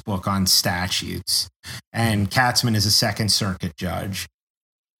Katzmann's book on statutes. And Katzmann is a Second Circuit judge.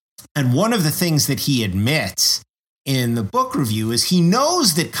 And one of the things that he admits in the book review is he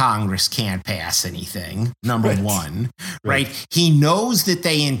knows that Congress can't pass anything, number one, right? He knows that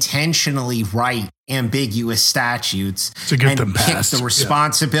they intentionally write ambiguous statutes to get them kick passed. The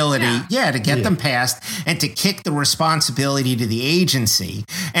responsibility, to get them passed and to kick the responsibility to the agency.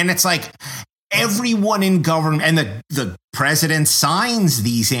 And it's like, everyone in government and the president signs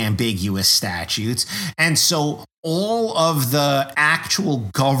these ambiguous statutes. And so all of the actual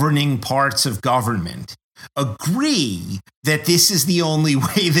governing parts of government agree that this is the only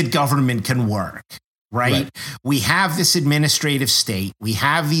way that government can work. Right? We have this administrative state. We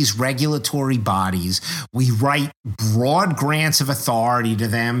have these regulatory bodies. We write broad grants of authority to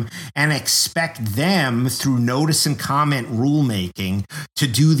them and expect them through notice and comment rulemaking to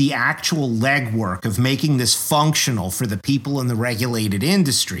do the actual legwork of making this functional for the people in the regulated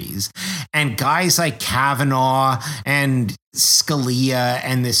industries. And guys like Kavanaugh and Scalia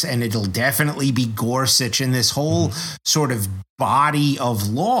and it'll definitely be Gorsuch and this whole sort of body of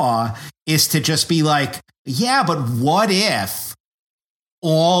law is to just be like, yeah, but what if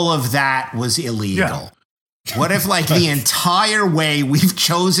all of that was illegal? Yeah. What if like the entire way we've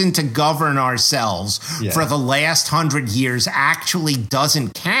chosen to govern ourselves for the last 100 years actually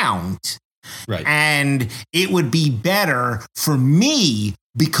doesn't count? Right. And it would be better for me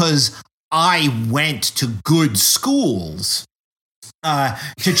because I went to good schools to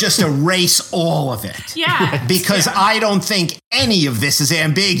just erase all of it. Yeah. Because I don't think any of this is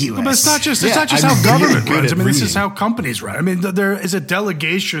ambiguous. Well, but it's not just how government runs. I mean, this is how companies run. I mean, there is a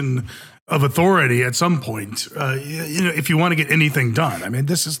delegation of authority at some point, if you want to get anything done. I mean,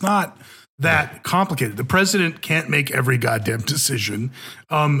 this is not that complicated. The president can't make every goddamn decision.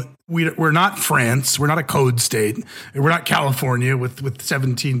 We're not France. We're not a code state. We're not California with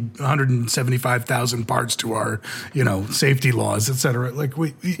 175,000 parts to our, safety laws, et cetera. Like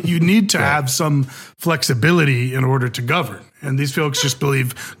you need to have some flexibility in order to govern. And these folks just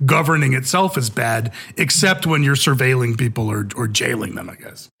believe governing itself is bad, except when you're surveilling people or jailing them, I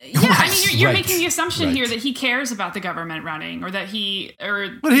guess. Yeah, I mean, you're making the assumption here that he cares about the government running, or that he,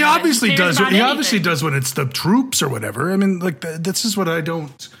 But he obviously does. He obviously does when it's the troops or whatever. I mean, like this is what I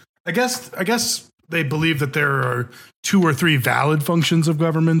don't. I guess they believe that there are 2 or 3 valid functions of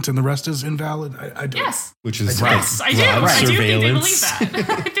government, and the rest is invalid. I don't. Yes, which is yes, I do. I do think they believe that. I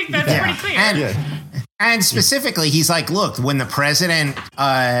think that's pretty clear. And specifically, he's like, look, when the president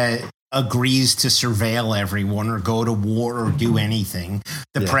agrees to surveil everyone or go to war or do anything,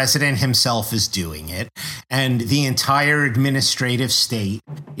 the president himself is doing it. And the entire administrative state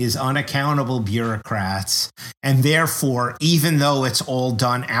is unaccountable bureaucrats. And therefore, even though it's all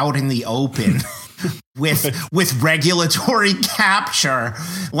done out in the open, with regulatory capture,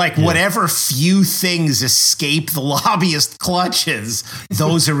 like whatever few things escape the lobbyist clutches,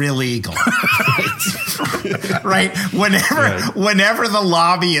 those are illegal. Right? Whenever the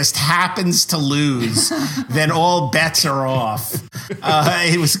lobbyist happens to lose, then all bets are off.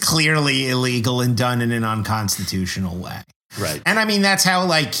 It was clearly illegal and done in an unconstitutional way. Right. And I mean, that's how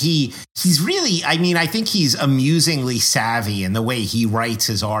like he's really, I mean, I think he's amusingly savvy in the way he writes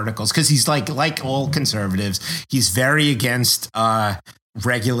his articles, because he's like all conservatives, he's very against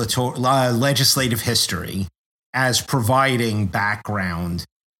legislative history as providing background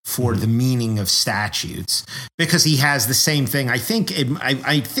for the meaning of statutes, because he has the same thing. I think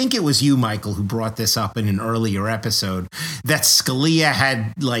it was you, Michael, who brought this up in an earlier episode, that Scalia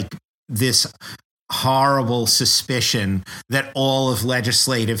had like this horrible suspicion that all of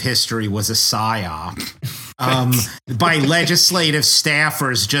legislative history was a psyop by legislative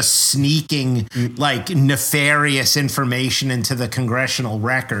staffers just sneaking like nefarious information into the congressional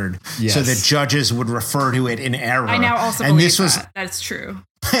record so that judges would refer to it in error. I now also believe that's true.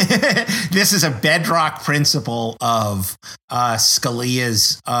 This is a bedrock principle of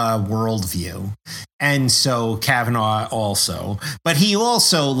Scalia's worldview. And so Kavanaugh also. But he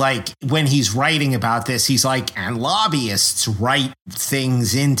also, like, when he's writing about this, he's like, and lobbyists write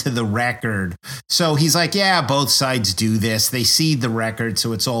things into the record. So he's like, yeah, both sides do this. They seed the record,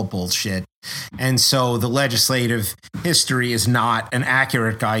 so it's all bullshit. And so the legislative history is not an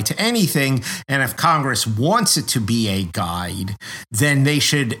accurate guide to anything. And if Congress wants it to be a guide, then they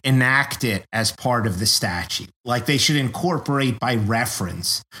should enact it as part of the statute. Like they should incorporate by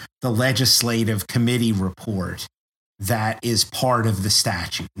reference the legislative committee report that is part of the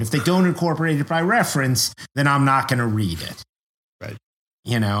statute. And if they don't incorporate it by reference, then I'm not going to read it. Right.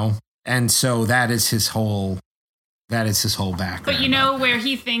 You know? And so that is his whole background. But you know where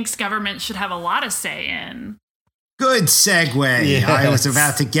he thinks government should have a lot of say in? Good segue. Yes. I was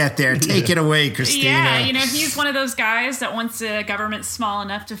about to get there. Take it away, Christina. Yeah, you know, he's one of those guys that wants a government small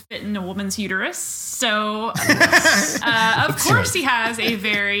enough to fit in a woman's uterus. So, of course, he has a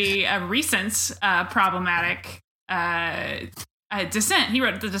very recent problematic dissent. He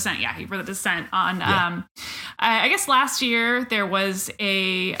wrote the dissent. Yeah, he wrote the dissent on. I guess last year there was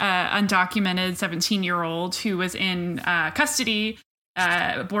a undocumented 17-year-old who was in custody.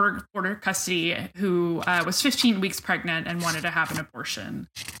 Border custody, who was 15 weeks pregnant and wanted to have an abortion.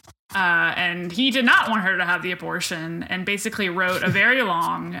 And he did not want her to have the abortion and basically wrote a very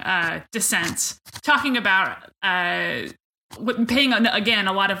long dissent talking about paying, again,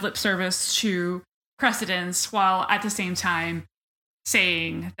 a lot of lip service to precedents while at the same time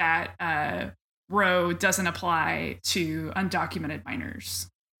saying that Roe doesn't apply to undocumented minors.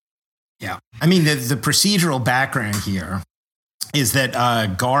 Yeah. I mean, the procedural background here is that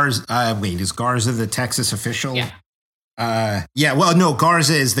is Garza the Texas official? Yeah.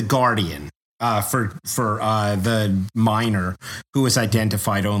 Garza is the guardian for the minor who was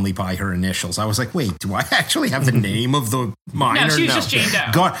identified only by her initials. I was like, wait, do I actually have the name of the minor? No, she was just Jane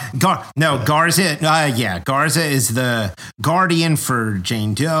Doe. Garza. Garza is the guardian for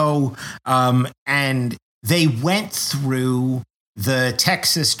Jane Doe. And they went through the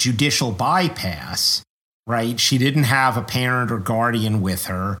Texas judicial bypass. Right. She didn't have a parent or guardian with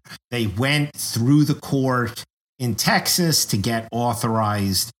her. They went through the court in Texas to get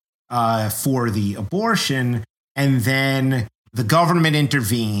authorized for the abortion. And then the government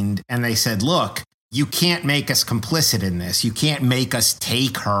intervened and they said, look, you can't make us complicit in this. You can't make us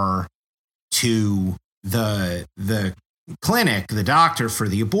take her to the clinic, the doctor for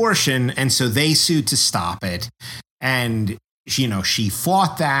the abortion. And so they sued to stop it. And, you know, she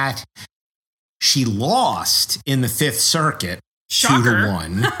fought that. She lost in the Fifth Circuit. Shocker.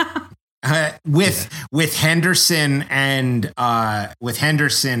 2-1 with Henderson and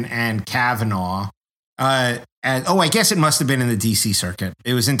Kavanaugh. I guess it must have been in the D.C. Circuit.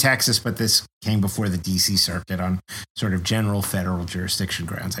 It was in Texas, but this came before the D.C. Circuit on sort of general federal jurisdiction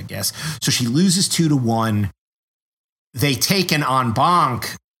grounds, I guess. So she loses 2-1. They take an en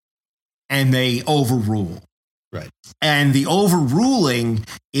banc and they overrule. Right. And the overruling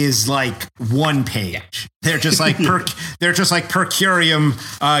is like one page. They're just like per curiam,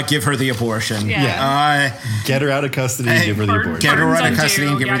 give her the abortion. Yeah. Get her out of custody and give her the abortion. Get her out of custody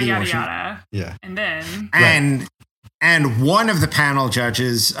and give her the abortion. Yeah. And then and one of the panel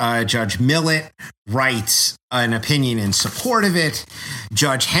judges, Judge Millett, writes an opinion in support of it.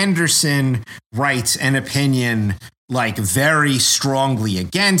 Judge Henderson writes an opinion like very strongly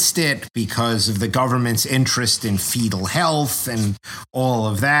against it because of the government's interest in fetal health and all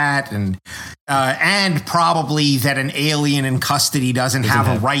of that. And probably that an alien in custody doesn't have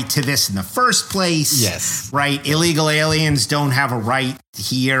a right to this in the first place. Yes. Right. Illegal aliens don't have a right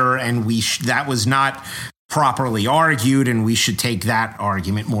here. And that was not properly argued, and we should take that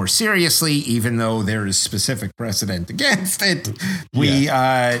argument more seriously, even though there is specific precedent against it.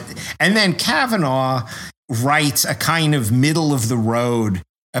 And then Kavanaugh writes a kind of middle of the road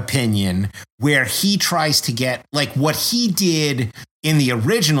opinion where he tries to get, like, what he did in the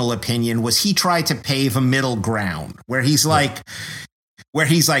original opinion was he tried to pave a middle ground where he's like, where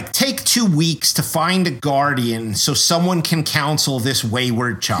he's like, take 2 weeks to find a guardian so someone can counsel this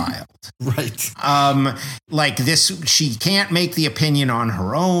wayward child. Right. Like this, she can't make the opinion on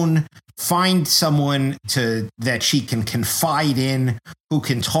her own. Find someone that she can confide in who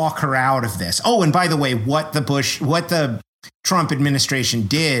can talk her out of this. Oh, and by the way, what the Trump administration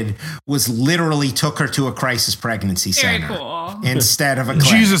did was literally took her to a crisis pregnancy center. Very cool. Instead of a clinic.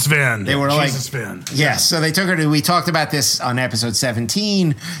 Jesus van. They were Jesus van. Yes. So they took her to, we talked about this on episode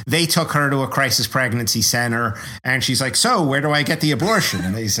 17. They took her to a crisis pregnancy center and she's like, so where do I get the abortion?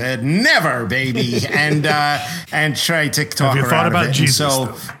 And they said, never, baby. And tried to talk her out of it. Jesus?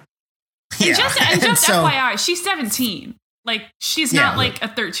 And so, yeah. And just so, FYI, she's 17. Like she's not like a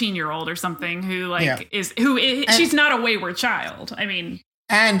 13-year-old or something who she's not a wayward child. I mean,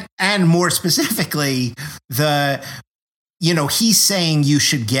 and more specifically, he's saying we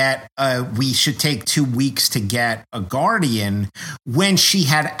should take 2 weeks to get a guardian when she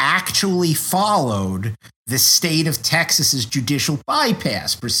had actually followed the state of Texas's judicial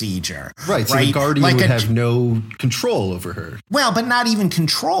bypass procedure. Right. So the guardian would have no control over her. Well, but not even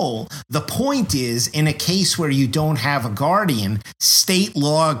control. The point is, in a case where you don't have a guardian, state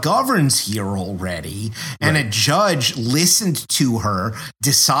law governs here already. And a judge listened to her,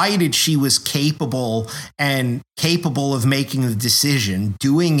 decided she was capable of making the decision,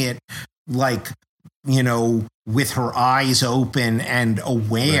 doing it with her eyes open and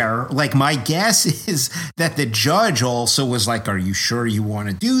aware. Right. Like, my guess is that the judge also was like, are you sure you want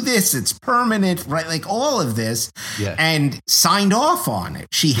to do this? It's permanent, right? Like all of this, and signed off on it.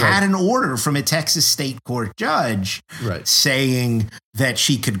 She had an order from a Texas state court judge saying that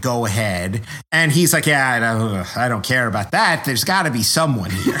she could go ahead. And he's like, yeah, I don't care about that. There's got to be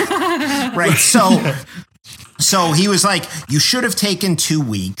someone here. Right. So he was like, you should have taken 2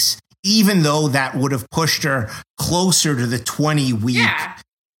 weeks. Even though that would have pushed her closer to the 20-week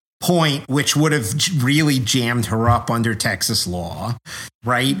point, which would have really jammed her up under Texas law,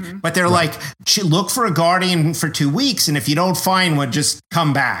 right? Mm-hmm. But they're like, look for a guardian for 2 weeks, and if you don't find one, just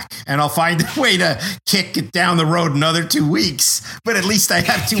come back, and I'll find a way to kick it down the road another 2 weeks. But at least I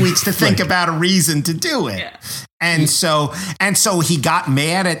have 2 weeks to think about a reason to do it. Yeah. And so he got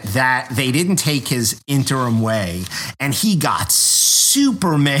mad at that. They didn't take his interim way, and he got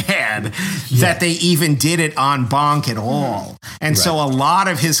super mad that they even did it en banc at all. And so a lot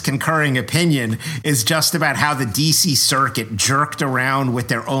of his concurring opinion is just about how the DC Circuit jerked around with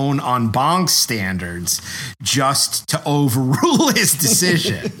their own en banc standards just to overrule his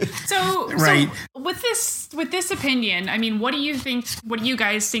decision. So with this opinion, I mean, what do you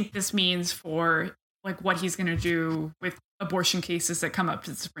guys think this means for like what he's going to do with abortion cases that come up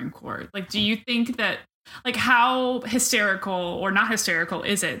to the Supreme Court? Like, do you think that, like, how hysterical or not hysterical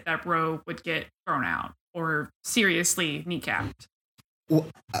is it that Roe would get thrown out or seriously kneecapped? Well,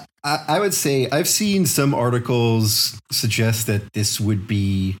 I would say I've seen some articles suggest that this would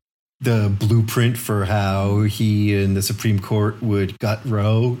be the blueprint for how he and the Supreme Court would gut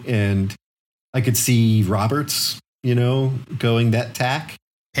Roe. And I could see Roberts, going that tack.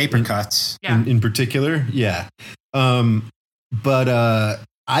 Paper cuts. In particular. Yeah. But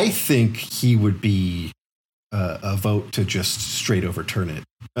I think he would be a vote to just straight overturn it.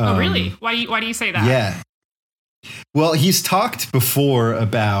 Oh, really? Why do you say that? Yeah. Well, he's talked before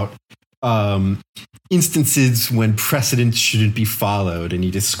about instances when precedent shouldn't be followed. And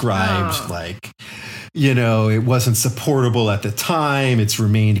he described it wasn't supportable at the time. It's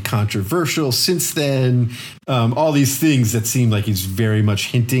remained controversial since then. All these things that seem like he's very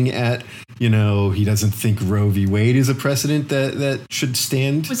much hinting at, he doesn't think Roe v. Wade is a precedent that should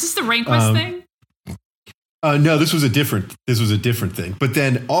stand. Was this the Rehnquist thing? No, this was a different thing. But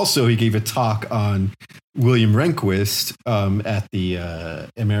then also he gave a talk on William Rehnquist at the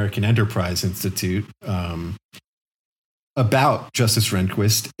American Enterprise Institute about Justice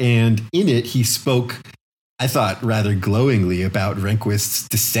Rehnquist. And in it, he spoke, I thought, rather glowingly about Rehnquist's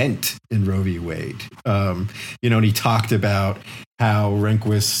dissent in Roe v. Wade. And he talked about how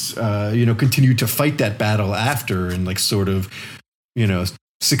Rehnquist, continued to fight that battle after and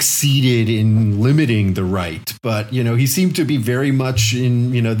succeeded in limiting the right. But, he seemed to be very much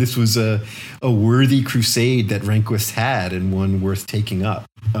in, this was a worthy crusade that Rehnquist had and one worth taking up.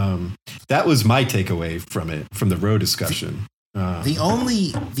 That was my takeaway from it, from the Roe discussion. The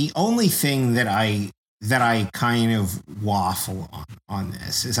only thing that I kind of waffle on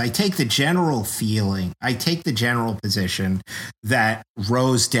this is I take the general position that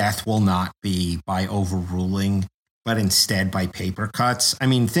Roe's death will not be by overruling, but instead by paper cuts. I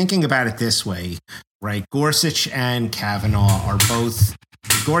mean, thinking about it this way, right? Gorsuch and Kavanaugh are both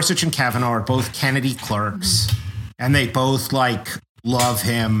Kennedy clerks, and they both love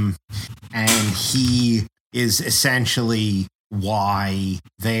him, and he is essentially why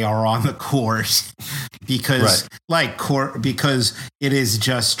they are on the court, because because it is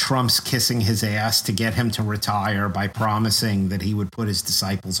just Trump's kissing his ass to get him to retire by promising that he would put his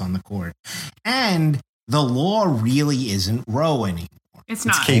disciples on the court. And the law really isn't Roe anymore. It's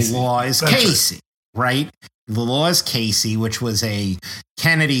not. The law is Casey, right? The law is Casey, which was a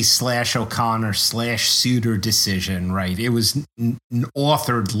Kennedy/O'Connor/Souter decision, right? It was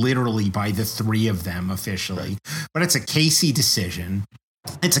authored literally by the three of them officially, but it's a Casey decision.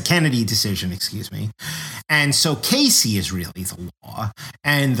 It's a Kennedy decision, excuse me. And so Casey is really the law.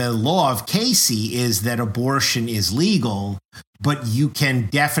 And the law of Casey is that abortion is legal, but you can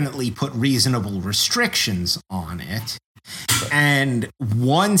definitely put reasonable restrictions on it. And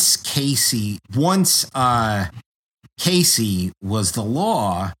once Casey was the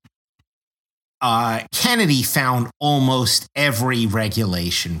law, Kennedy found almost every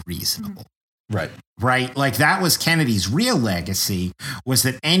regulation reasonable. Right? Like that was Kennedy's real legacy, was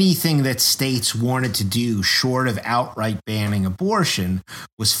that anything that states wanted to do short of outright banning abortion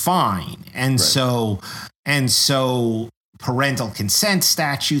was fine. And so parental consent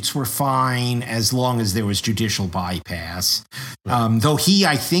statutes were fine as long as there was judicial bypass. Though he,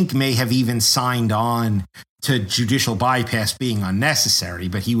 I think, may have even signed on to judicial bypass being unnecessary,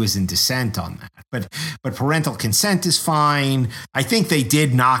 but he was in dissent on that. But parental consent is fine. I think they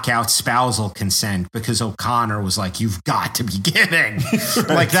did knock out spousal consent because O'Connor was like, "You've got to be kidding!"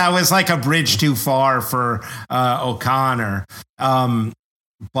 Like that was like a bridge too far for O'Connor.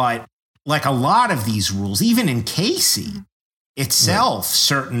 But like a lot of these rules, even in Casey itself,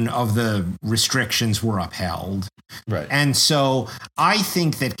 certain of the restrictions were upheld. Right. And so I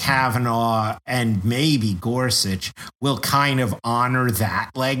think that Kavanaugh and maybe Gorsuch will kind of honor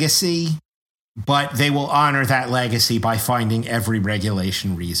that legacy, but they will honor that legacy by finding every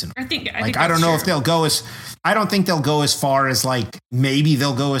regulation reasonable. I think I don't know if they'll go as, I don't think they'll go as far as like, maybe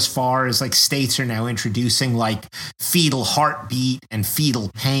they'll go as far as like states are now introducing like fetal heartbeat and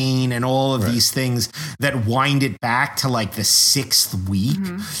fetal pain and all of these things that wind it back to like the 6th week,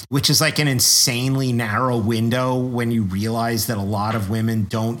 which is like an insanely narrow window when you realize that a lot of women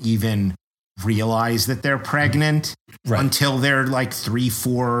don't even realize that they're pregnant until they're like 3,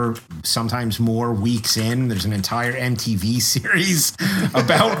 4, sometimes more weeks in. There's an entire MTV series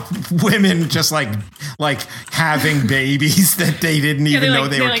about women just like having babies that they didn't even know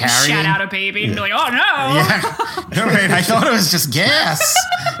they were carrying. Shat out a baby and be like, "Oh no!" Right. I thought it was just gas,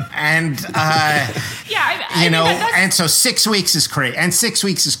 and and so 6 weeks is crazy, and 6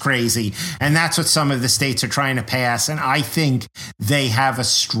 weeks is crazy, and that's what some of the states are trying to pass, and I think they have a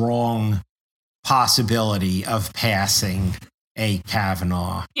strong possibility of passing a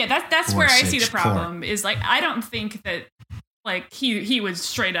Kavanaugh. Yeah, that's where I see the problem is like, I don't think that like he would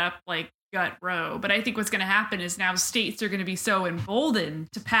straight up like gut Roe, but I think what's going to happen is now states are going to be so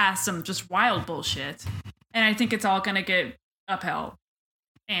emboldened to pass some just wild bullshit, and I think it's all going to get upheld.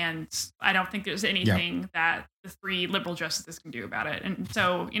 And I don't think there's anything that the 3 liberal justices can do about it. And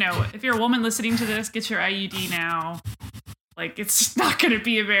so, if you're a woman listening to this, get your IUD now. Like, it's just not going to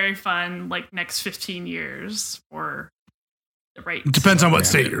be a very fun, like, next 15 years for the right. It depends on what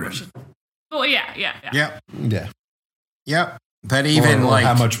state you're in. Oh, yeah. Yep. But even or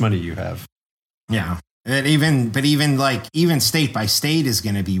how much money you have. Yeah. But even state by state is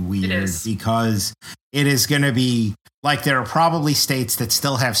going to be weird because it is going to be like there are probably states that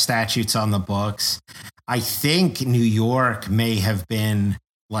still have statutes on the books. I think New York may have been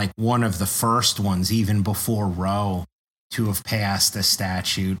like one of the first ones, even before Roe, to have passed a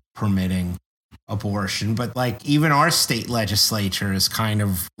statute permitting abortion. But like even our state legislature is kind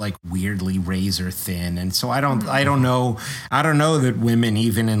of like weirdly razor thin. And so I don't know that women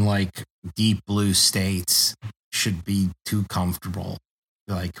even in like deep blue states should be too comfortable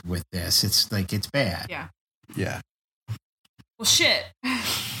like with this. It's like, it's bad. Yeah. Well, shit.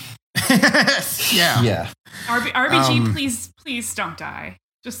 Yeah. RBG, please don't die.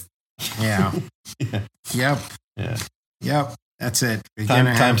 Just. Yeah. Yep. Yeah. Yep. That's it.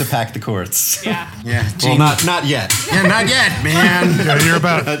 Time to pack the courts. Yeah. Well, not yet. Yeah, not yet, man. You're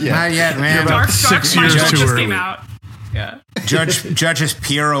about not yet, man. You're about 6 years too early. Came out. Yeah. Judges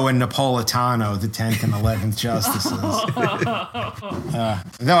Pirro and Napolitano, the 10th and 11th justices.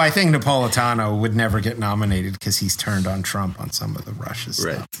 Though I think Napolitano would never get nominated because he's turned on Trump on some of the Russia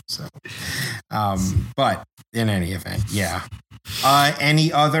stuff. So, but in any event, yeah.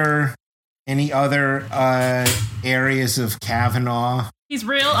 Any other areas of Kavanaugh? He's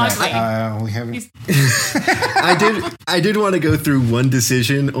real ugly. We haven't. I did want to go through one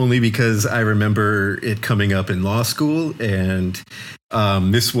decision only because I remember it coming up in law school, and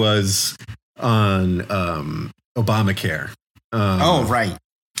this was on Obamacare. Right.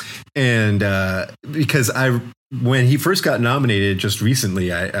 And because when he first got nominated just recently,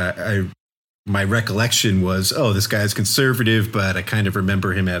 my recollection was, oh, this guy's conservative, but I kind of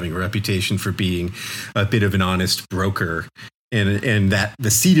remember him having a reputation for being a bit of an honest broker. And that the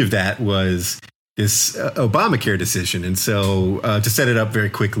seed of that was this Obamacare decision. And so to set it up very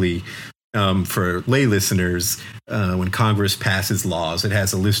quickly for lay listeners, when Congress passes laws, it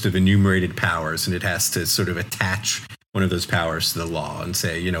has a list of enumerated powers, and it has to sort of attach one of those powers to the law and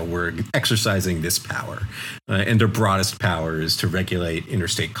say, we're exercising this power. And their broadest power is to regulate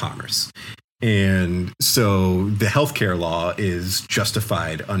interstate commerce. And so the healthcare law is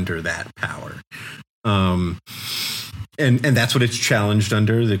justified under that power. And that's what it's challenged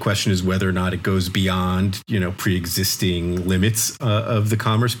under. The question is whether or not it goes beyond, pre-existing limits of the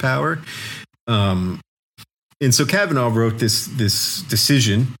commerce power. And so Kavanaugh wrote this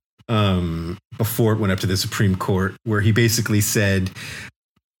decision before it went up to the Supreme Court, where he basically said,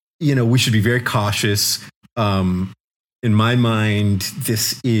 we should be very cautious. In my mind,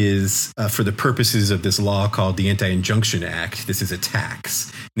 this is for the purposes of this law called the Anti-Injunction Act. This is a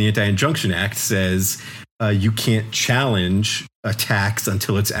tax. The Anti-Injunction Act says you can't challenge a tax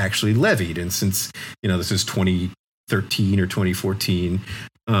until it's actually levied. And since, this is 2013 or 2014.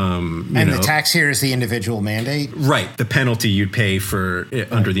 The tax here is the individual mandate? Right. The penalty you'd pay for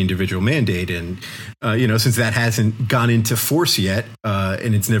under the individual mandate. And, since that hasn't gone into force yet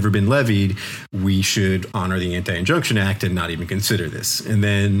and it's never been levied, we should honor the Anti-Injunction Act and not even consider this. And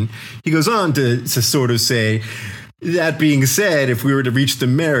then he goes on to sort of say, that being said, if we were to reach the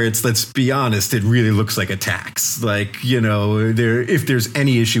merits, let's be honest, it really looks like a tax. Like, if there's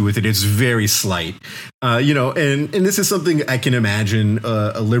any issue with it, it's very slight. And this is something I can imagine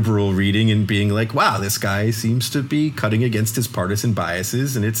a liberal reading and being like, wow, this guy seems to be cutting against his partisan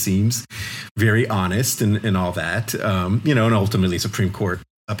biases, and it seems very honest and all that. And ultimately Supreme Court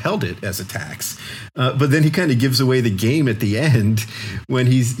upheld it as a tax. But then he kind of gives away the game at the end when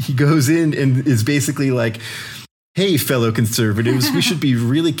he goes in and is basically like, hey, fellow conservatives, we should be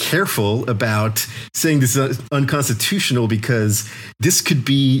really careful about saying this is unconstitutional because this could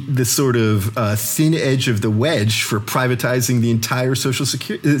be the sort of thin edge of the wedge for privatizing the entire social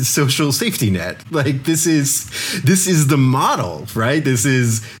safety net. Like this is the model, right? This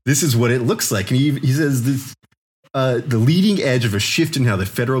is what it looks like. And he says this. The leading edge of a shift in how the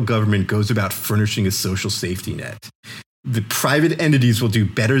federal government goes about furnishing a social safety net. The private entities will do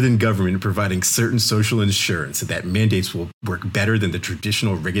better than government in providing certain social insurance, and that mandates will work better than the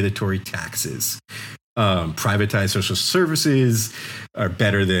traditional regulatory taxes. Privatized social services are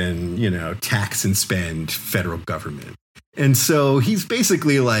better than, tax and spend federal government. And so he's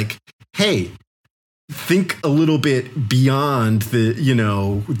basically like, hey, think a little bit beyond the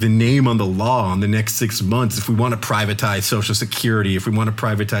name on the law in the next 6 months. If we want to privatize Social Security, if we want to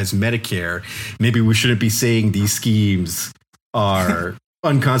privatize Medicare, maybe we shouldn't be saying these schemes are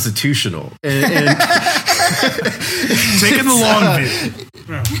unconstitutional. And taking the long view.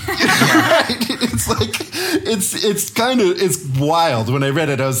 Right. It's like it's wild. When I read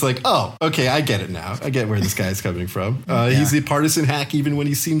it, I was like, oh, okay, I get it now. I get where this guy's coming from. He's a partisan hack even when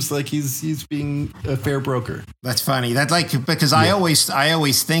he seems like he's being a fair broker. That's funny. Because I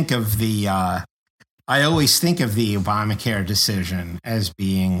always think of the Obamacare decision as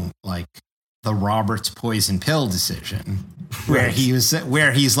being like the Roberts poison pill decision, where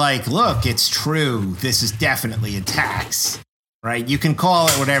he's like, look, it's true. This is definitely a tax, right? You can call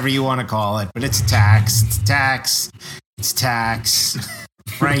it whatever you want to call it, but it's a tax. It's a tax. It's tax.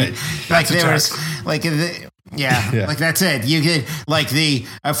 Right? Like there was like, like that's it. You get like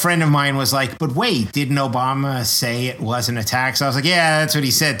a friend of mine was like, but wait, didn't Obama say it wasn't a tax? I was like, yeah, that's what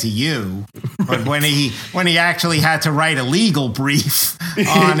he said to you. But when he actually had to write a legal brief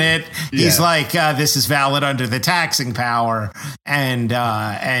on it, he's like, this is valid under the taxing power. And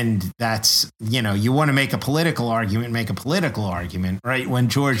that's, you want to make a political argument, right? When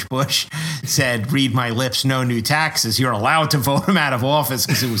George Bush said, read my lips, no new taxes, you're allowed to vote him out of office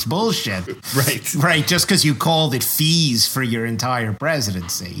because it was bullshit. Right. Just because you called it fees for your entire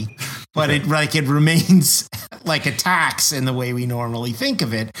presidency. But it remains like a tax in the way we normally think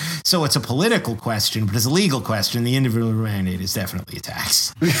of it. So it's a political question, but as a legal question, the individual mandate is definitely a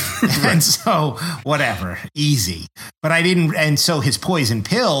tax. And so whatever, easy. But and so his poison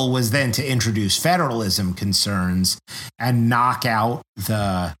pill was then to introduce federalism concerns and knock out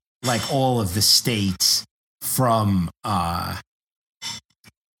all of the states from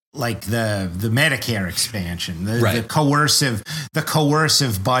like the Medicare expansion, the Right. coercive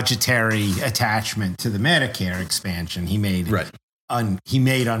budgetary attachment to the Medicare expansion. He made Right. he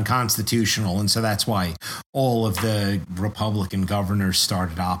made unconstitutional, and so that's why all of the Republican governors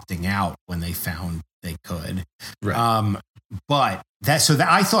started opting out when they found they could. Right. But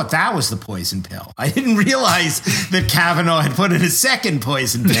I thought that was the poison pill. I didn't realize that Kavanaugh had put in a second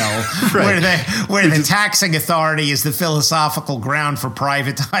poison pill, where the taxing authority is the philosophical ground for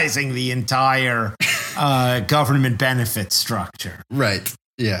privatizing the entire government benefit structure. Right.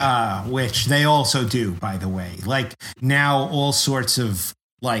 Yeah. Which they also do, by the way. Like now, all sorts of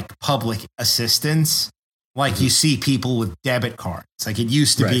like public assistance. Like you see people with debit cards. Like it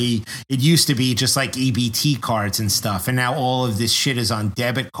used to be just like EBT cards and stuff. And now all of this shit is on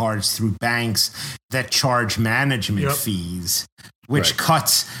debit cards through banks that charge management fees, which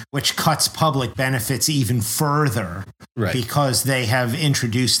cuts public benefits even further because they have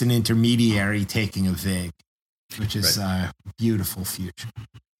introduced an intermediary taking a vig, which is a beautiful future.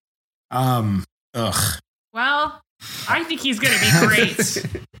 Well, I think he's going to be great.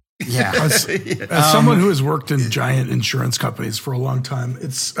 Yeah. As someone who has worked in giant insurance companies for a long time,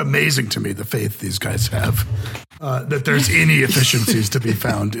 it's amazing to me the faith these guys have that there's any efficiencies to be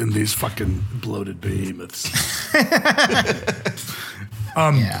found in these fucking bloated behemoths.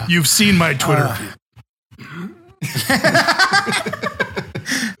 You've seen my Twitter feed.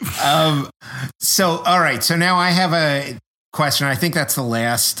 So, all right. So now I have a question. I think that's the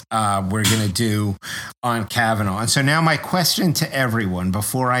last we're going to do on Kavanaugh. And so now my question to everyone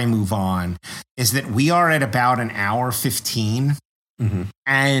before I move on is that we are at about an hour 15. Mm-hmm.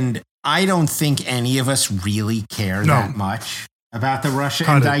 And I don't think any of us really care that much about the Russia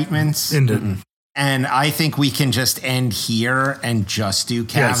indictments. And I think we can just end here and just do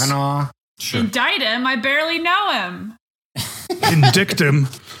Kavanaugh. Yes. Sure. Indict him. I barely know him. Indict him.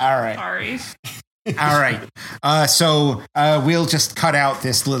 All right. Sorry. All right. So we'll just cut out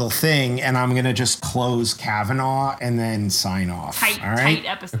this little thing, and I'm going to just close Kavanaugh and then sign off. Tight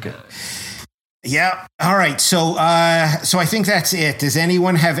episode. Okay. Yeah. All right. So I think that's it. Does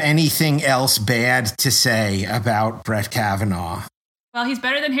anyone have anything else bad to say about Brett Kavanaugh? Well, he's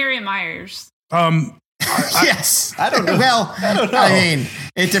better than Harriet Myers. Yes. I don't know. Well, I don't know. I mean,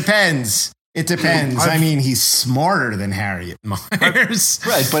 it depends. It depends. I mean, he's smarter than Harriet Myers.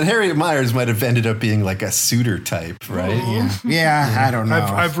 Right, but Harriet Myers might have ended up being like a suitor type, right? Yeah, I don't know.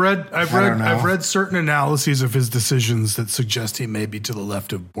 I've read certain analyses of his decisions that suggest he may be to the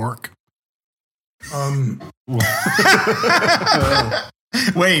left of Bork.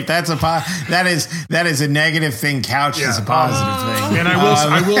 Wait, that is a negative thing couched as a positive thing. And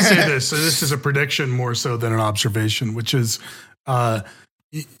I will say this. So this is a prediction more so than an observation, which is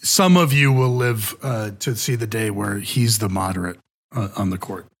some of you will live to see the day where he's the moderate on the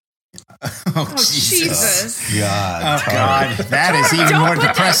court. Oh, Jesus. God. Oh, God. That is even more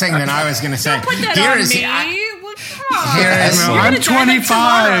depressing than I was going to say. Don't put that Here on is- me. I'm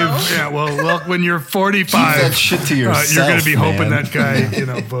 25. Yeah, well, when you're 45, Keep that shit to yourself, you're going to be hoping man. that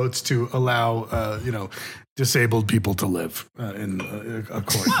guy, votes to allow, disabled people to live in a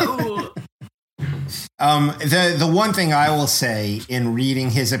court. Oh. The one thing I will say in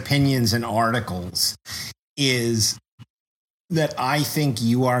reading his opinions and articles is that I think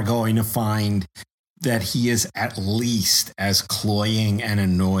you are going to find that he is at least as cloying and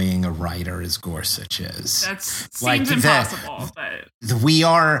annoying a writer as Gorsuch is. That seems Like impossible, but We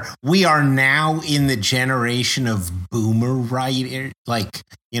are now in the generation of boomer writer, like,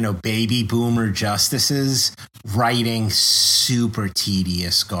 baby boomer justices writing super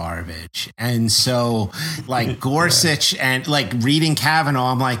tedious garbage. And so like Gorsuch and like reading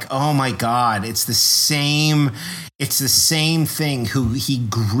Kavanaugh, I'm like, oh my God, it's the same thing who he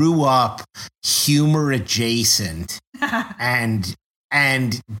grew up humor adjacent and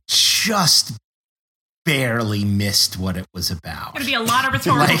just barely missed what it was about. Going to be a lot of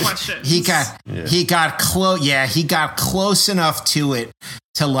rhetorical questions. He got close. Yeah, he got close enough to it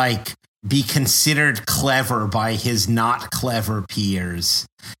to like be considered clever by his not clever peers.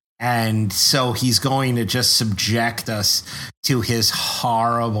 And so he's going to just subject us to his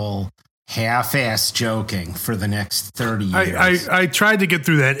horrible half-ass joking for the next 30 years. I tried to get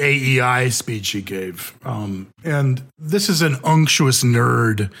through that AEI speech he gave, and this is an unctuous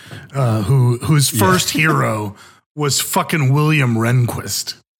nerd whose first hero was fucking William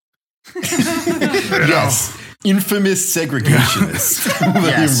Rehnquist. Yes, infamous segregationist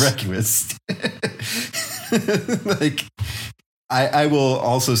William Rehnquist. Like, I will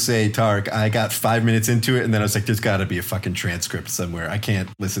also say, Tarek, I got 5 minutes into it, and then I was like, "There's got to be a fucking transcript somewhere. I can't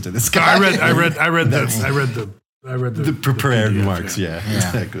listen to this guy." I read the I read the prepared PDF, remarks. Yeah,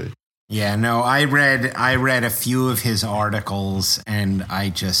 exactly. Yeah, no, I read a few of his articles, and I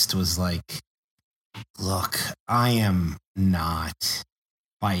just was like, look, I am not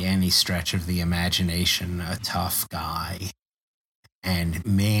by any stretch of the imagination a tough guy. And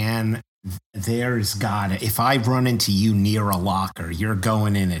man, there's gotta, if I run into you near a locker, you're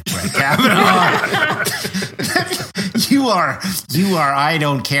going in it, Brett Kavanaugh. you are, I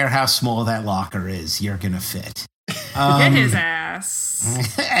don't care how small that locker is, you're gonna fit. Get his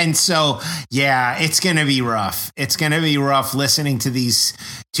ass. And so, yeah, it's going to be rough. It's going to be rough listening to these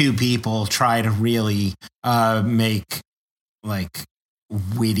two people try to really make like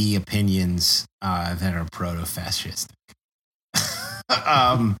witty opinions that are proto-fascistic.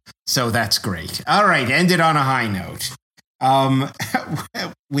 So that's great. All right, end it on a high note.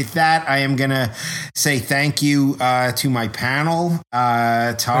 With that, I am going to say thank you to my panel,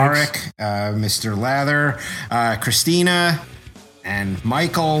 Tarek, Mr. Lather, Christina, and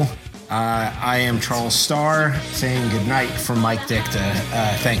Michael. I am Charles Starr saying good night from Mike Dicta.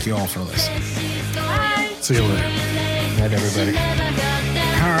 Thank you all for listening. See you later. Good night, everybody.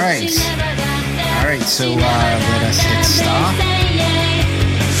 All right. So let us hit stop.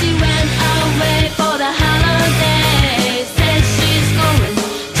 She went